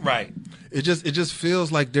 Right. Right. It just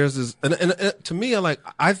feels like there's this, and to me,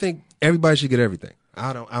 I think everybody should get everything.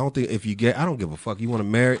 I don't think if you get, I don't give a fuck. You want to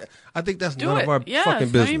marry? I think that's Do none it. of our Yeah, fucking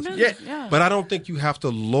it's none of your business. business. Yeah. But I don't think you have to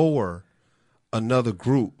lower another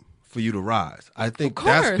group for you to rise. I think Of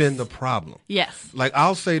that's course. been the problem. Yes. Like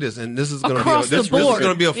I'll say this, and this is going to be Across the this is board.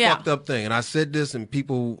 going to be a Yeah. fucked up thing. And I said this, and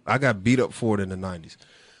I got beat up for it in the '90s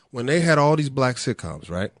when they had all these black sitcoms.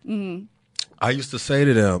 Right? Mm-hmm. I used to say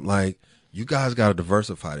to them, like, you guys got to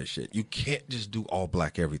diversify this shit. You can't just do all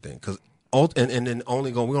black everything because and then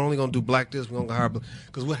we're only going to do black this. We're going to hire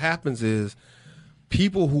because what happens is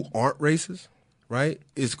people who aren't racist, right?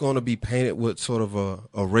 It's going to be painted with sort of a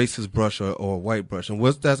racist brush or a white brush, and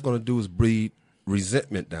what that's going to do is breed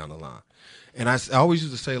resentment down the line. And I always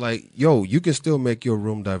used to say, like, yo, you can still make your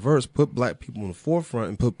room diverse, put black people in the forefront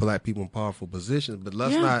and put black people in powerful positions, but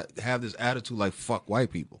let's not have this attitude like fuck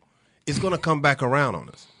white people. It's going to come back around on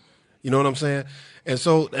us. You know what I'm saying? And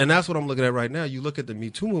that's what I'm looking at right now. You look at the Me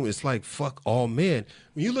Too movement, it's like fuck all men.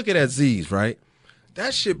 When you look at Aziz, right?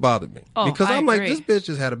 That shit bothered me. Oh, because I I'm like, agree. this bitch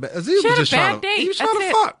just had a bad Aziz She was had a just trying bad to date. he was trying That's to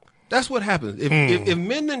it. fuck. That's what happens. If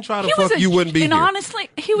men didn't try to He was fuck, you wouldn't be and here. honestly,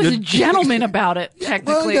 he was a gentleman about it.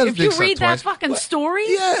 Technically, got his if you dick read sucked that twice. fucking What? story,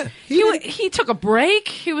 Yeah, he he took a break.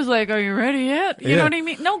 He was like, "Are you ready yet?" You Yeah. know what I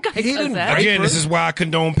mean? No guy He does didn't that. break. Again, this is why I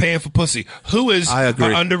condone paying for pussy. Who is I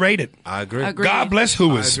agree. underrated? I agree. Agree. God bless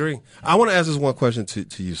who I is. agree. I want to ask this one question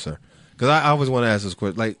to you, sir, because I always want to ask this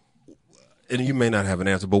question. Like, and you may not have an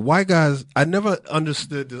answer, but white guys, I never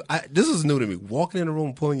understood this. This is new to me. Walking in the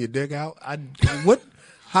room, pulling your dick out.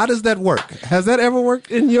 How does that work? Has that ever worked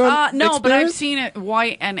in your No, but I've experience? seen it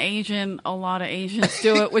white and Asian. A lot of Asians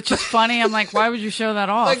do it, which is funny. I'm like, why would you show that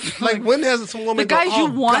off? Like when has some woman the guys go, oh,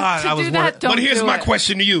 you want God, I to was do wondering- that don't But here's do my it.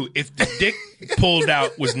 question to you: if the dick pulled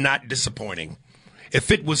out was not disappointing,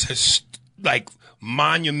 if it was like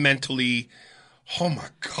monumentally, oh my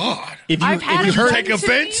God, If you, I've had would it you done take to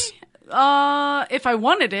offense? me. If I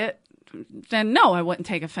wanted it, then no, I wouldn't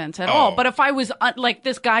take offense at all. But if I was like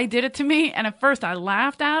this guy did it to me, and at first I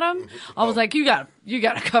laughed at him, I was like, "You got you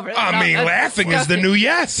got to cover that I up. mean, That's laughing is the disgusting. new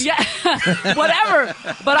yes. Yeah, whatever.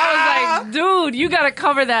 But I was like, dude, you got to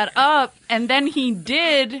cover that up. And then he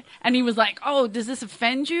did, and he was like, oh, does this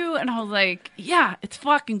offend you? And I was like, yeah, it's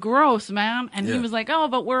fucking gross, man. And he Yeah. was like, oh,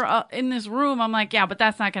 but we're in this room. I'm like, yeah, but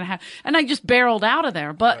that's not going to happen. And I just barreled out of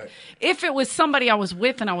there. But if it was somebody I was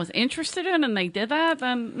with and I was interested in and they did that,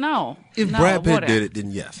 then no. If No, Brad Pitt wouldn't. did it,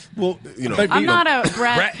 then yes. Well, You know, but I'm you not a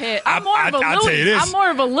Brad Brad- Pitt. I'm more of a I'll tell you Louis. this. I'm more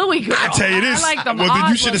of a Louis girl. I tell you this. I like them well, then you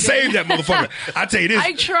odd should have looking. saved that motherfucker. I tell you this.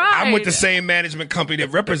 I tried. I'm with the same management company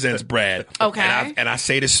that represents Brad. Okay. And I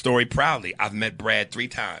say this story proudly. I've met Brad 3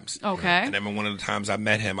 times. Okay. And then one of the times I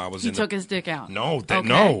met him, I was He in took the, his dick out. No, Okay.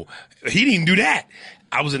 no. He didn't even do that.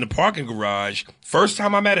 I was in the parking garage, first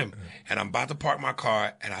time I met him, and I'm about to park my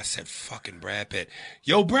car, and I said, fucking Brad Pitt.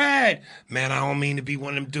 Yo, Brad, man, I don't mean to be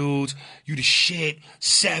one of them dudes. You the shit,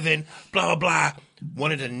 7, blah, blah, blah.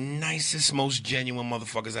 One of the nicest, most genuine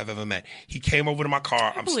motherfuckers I've ever met. He came over to my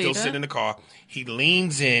car. I'm believe still it. sitting in the car. He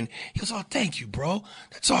leans in. He goes, oh, thank you, bro.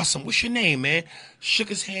 That's awesome. What's your name, man? Shook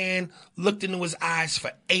his hand, looked into his eyes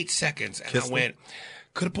for 8 seconds, and Kissed I went,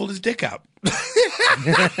 could have pulled his dick out.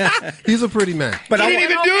 He's a pretty man. but He I, didn't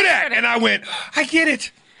even do that. And I went, I get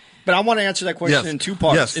it. but I want to answer that question Yes. in 2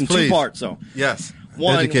 parts. Yes, in please. 2 parts, though. Yes.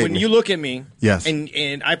 One, Educate when me. you look at me, Yes.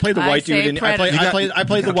 and I play the I white say dude, and predator. I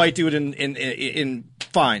play the white dude in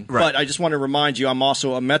fine. Right. But I just want to remind you, I'm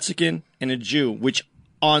also a Mexican and a Jew, which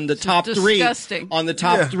on the top disgusting. 3, on the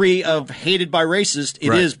top Yeah. 3 of hated by racist,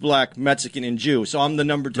 it is Right. black, Mexican, and Jew. So I'm the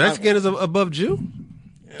number 2. Mexican is above Jew?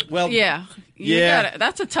 Well, Yeah. You Yeah. gotta,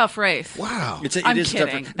 that's a tough race. Wow. It is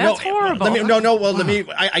kidding. tougher. That's horrible. Let me, no. Well, let me.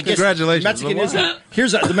 I guess Congratulations. Mexican Wow. is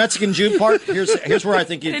here's the Mexican Jew part. Here's where I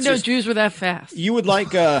think I it's didn't know just, Jews were that fast. you would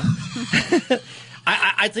like.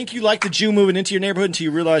 I think you like the Jew moving into your neighborhood until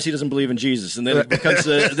you realize he doesn't believe in Jesus, and then it becomes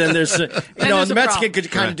then there's you know, there's the a Mexican problem.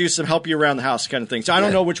 could kind of do some help you around the house kind of thing. So I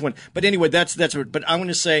don't know which one, but anyway, that's what. But I'm going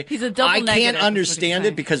to say He's a double I negative, can't is what understand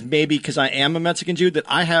he's it because I am a Mexican Jew that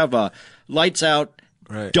I have a lights out,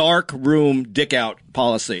 Right. dark room, dick out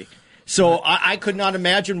policy. So I could not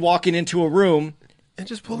imagine walking into a room And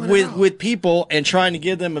just pulling it out. with people and trying to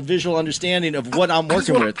give them a visual understanding of what I'm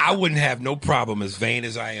working with. I wouldn't have no problem, as vain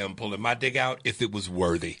as I am, pulling my dick out if it was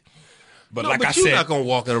worthy. But No, like but I you're said, not going to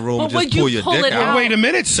walk in a room But and just would you pull your pull dick it out. out? wait a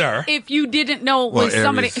minute, sir. If you didn't know Well, was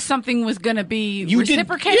Aries. something was going to be You did-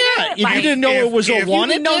 reciprocated, yeah, if you like, didn't know it was a if you wanted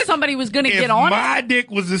you didn't know dick, somebody was going to If get on it. my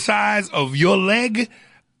dick was the size of your leg,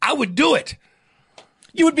 I would do it.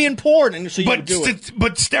 you would be in porn, and so you would But do it.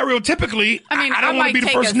 but stereotypically, I mean, I don't want might to be the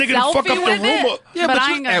take first a nigga to fuck selfie up the with room. it, Yeah, but but I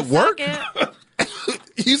you ain't gonna at work? suck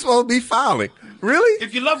it. You supposed to be fouling. Really?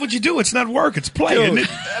 If you love what you do, it's not work, it's play, isn't it?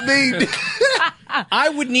 I mean, I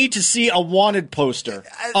would need to see a wanted poster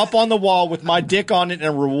up on the wall with my dick on it and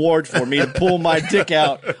a reward for me to pull my dick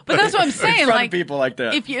out. But that's what I'm saying. front of Like people like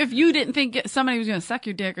that. If you didn't think somebody was going to suck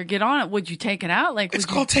your dick or get on it, would you take it out? Like It's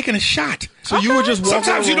would you- called taking a shot. so you would just walk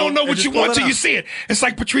Sometimes in you a room don't know and what just you pull want it till you out. see it. It's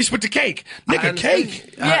like Patrice with the cake. Nigga,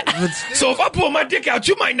 cake. Yeah. So if I pull my dick out,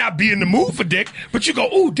 you might not be in the mood for dick, but you go,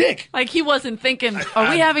 ooh, dick. Like he wasn't thinking, "Are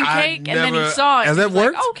we having I cake?" And then he never- saw it. Has He that was like,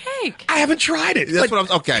 worked? oh, cake. I haven't tried it. That's what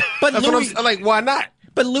I'm okay. but That's Louis- what I'm like. Why not?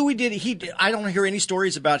 But Louis I don't hear any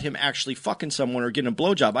stories about him actually fucking someone or getting a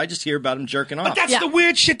blowjob. I just hear about him jerking off. But that's Yeah. the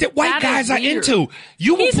weird shit that white That is guys are weird. into.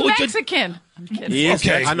 You will He's pull your Mexican. I'm kidding. He is Okay.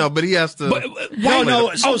 Mexican. I know, but he has to. But,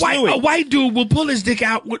 no, so is Louis. a white dude will pull his dick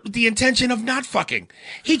out with the intention of not fucking.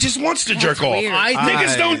 He just wants to jerk off. weird.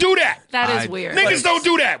 Niggas don't do that. That is I- weird. Niggas don't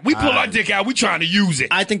do that. We pull our dick out. We trying to use it.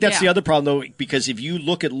 I think that's Yeah. the other problem, though, because if you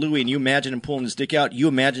look at Louis and you imagine him pulling his dick out, you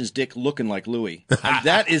imagine his dick looking like Louis. And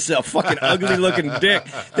that is a fucking ugly-looking dick.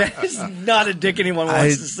 That is not a dick anyone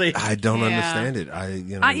wants to see. I don't Yeah. understand it.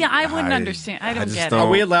 I wouldn't understand. I don't just get it. Are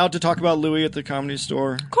we allowed to talk about Louis at the Comedy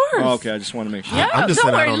Store? Of course. Oh, okay, I just want to make sure. Yeah. I'm just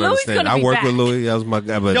Don't saying I worry, don't Louis understand. gonna I be work back. with Louis. That was my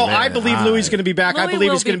guy. But No, man, I believe Louis is going to be back. I Louis believe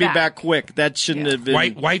will he's going to be be back quick. That shouldn't have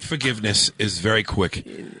been. White forgiveness is very quick.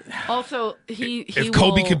 Also, he If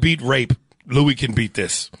Kobe will- could beat rape, Louis can beat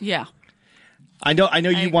this. Yeah. I know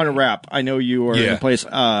you want to rap. I know you are in Yeah. a place.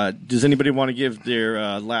 Does anybody want to give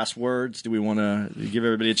their last words? Do we want to give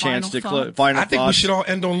everybody a chance Final to close? thoughts? Final I think we thoughts? should all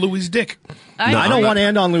end on Louis' dick. I don't I'm want to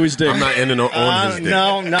end on Louis' dick. I'm not ending on his dick.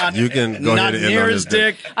 No, not You can go not ahead and end near on his his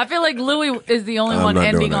dick. I feel like Louis is the only I'm one not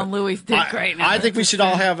doing ending that. on Louis' dick right now. I think we should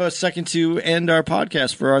all have a second to end our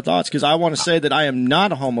podcast for our thoughts because I want to say that I am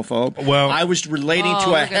not a homophobe. Well- I was relating Oh, to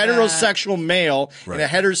a look at that. heterosexual male in a Right.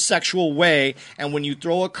 heterosexual way, and when you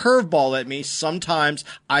throw a curveball at me, sometimes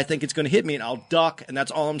I think it's going to hit me, and I'll duck, and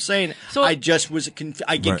that's all I'm saying. So- I just was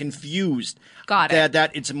I get Right. confused. Got it.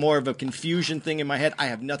 That it's more of a confusion thing in my head. I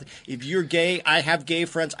have nothing. If you're gay, I have gay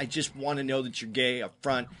friends. I just want to know that you're gay up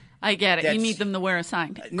front. I get it. You That's- need them to wear a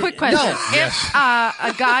sign. Quick question. No. If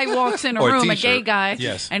a guy walks in a Or a room, a t-shirt. gay guy,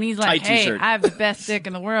 Yes. and he's like, Tight hey, t-shirt. I have the best dick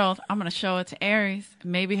in the world. I'm going to show it to Aries.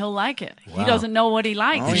 Maybe he'll like it. He doesn't know what he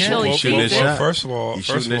likes until he shooting sees his it. shot. First of all, He's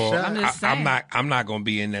shooting his shot. I'm just saying. I'm not going to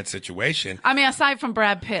be in that situation. I mean, aside from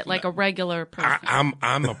Brad Pitt, like a regular person.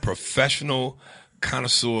 I'm a professional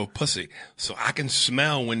connoisseur of pussy, so I can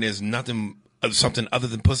smell when there's something other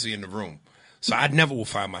than pussy in the room. So I never will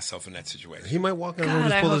find myself in that situation. He might walk in the God, room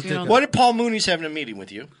and I just pull hope his you dick don't- out. What if Paul Mooney's having a meeting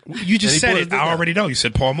with you? You just And he said pulled his it. dick I out. already know. You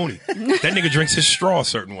said Paul Mooney. That nigga drinks his straw a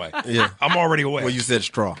certain way. Yeah. I'm already aware. Well, you said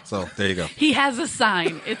straw, so there you go. He has a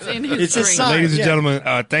sign. It's in his It's a drink. sign. Ladies and Yeah.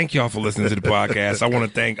 gentlemen, thank y'all for listening to the podcast. I want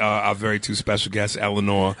to thank our very two special guests,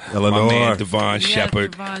 Eleanor, Eleanor. my man Devon Yes,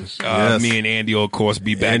 Shepard. Devon Shepard. Yes. Me and Andy will, of course,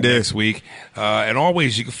 be back Andy. next week. And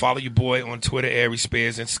always, you can follow your boy on Twitter, Aries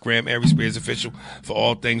Spears, Instagram, Aries Spears Official, for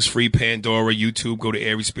all things free Pandora, YouTube. Go to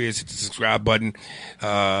Aries Spears, hit the subscribe button.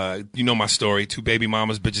 You know my story. 2 baby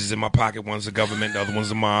mamas, bitches in my pocket. One's the government, the other one's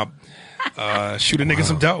the mob. Shoot a nigga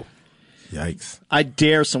some dough. Yikes. I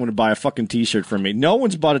dare someone to buy a fucking t-shirt from me. No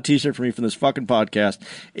one's bought a t-shirt for me from this fucking podcast.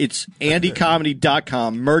 It's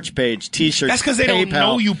andycomedy.com, merch page, t-shirts, That's because they don't PayPal.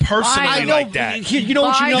 know you personally I know, like that. You know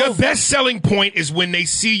what you know? Your best selling point is when they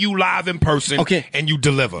see you live in person Okay. and you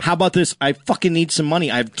deliver. How about this? I fucking need some money.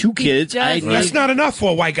 I have 2 kids. does. That's not enough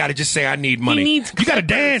for a white guy to just say, I need money. needs You got to clippers.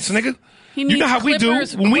 dance, nigga. He You needs know how we do.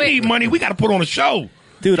 clippers When we quick. need money, we got to put on a show.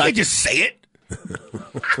 Dude, you I- can't just say it.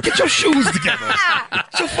 Get your shoes together.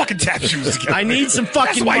 Get your fucking tap shoes together. I need some fucking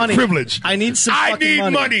That's white money. privilege. I need some I fucking need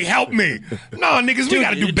money. money. Help me. No, niggas, we Dude, got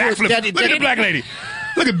to do dude, backflips. Daddy, Look at the Daddy. black lady.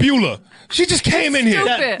 Look at Beulah. She just came in here.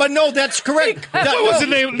 Stupid. That- but no, that's correct. What was the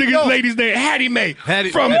name? Nigga's lady's name? Hattie Mae. Hattie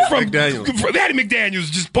McDaniels. Hattie McDaniels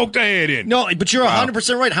just poked her head in. No, but you're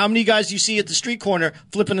 100% right. How many guys do you see at the street corner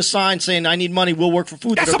flipping a sign saying, I need money, we'll work for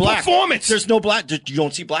food? That's that are a black. performance. There's no black. You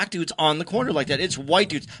don't see black dudes on the corner like that. It's white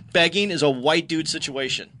dudes. Begging is a white dude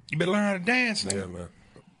situation. You better learn how to dance, nigga. Yeah, man.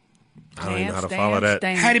 I don't even know how to Dance, follow that.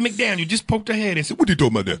 dance. Hattie McDaniel just poked her head and said, what are you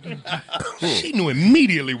talking about that? She knew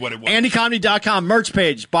immediately what it was. AndyComedy.com, merch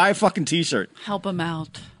page. Buy a fucking t-shirt. Help him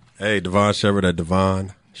out. Hey, Devon Shepard at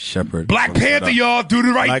Devon Shepard. Black Panther, y'all. Do the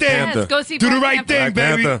right Black thing. Panther. Yes, go see Do the Black right Panther. thing,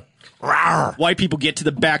 Black baby. Panther. Rawr. White people get to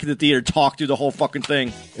the back of the theater, talk through the whole fucking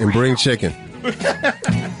thing. And bring chicken.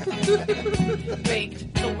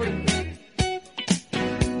 Wait.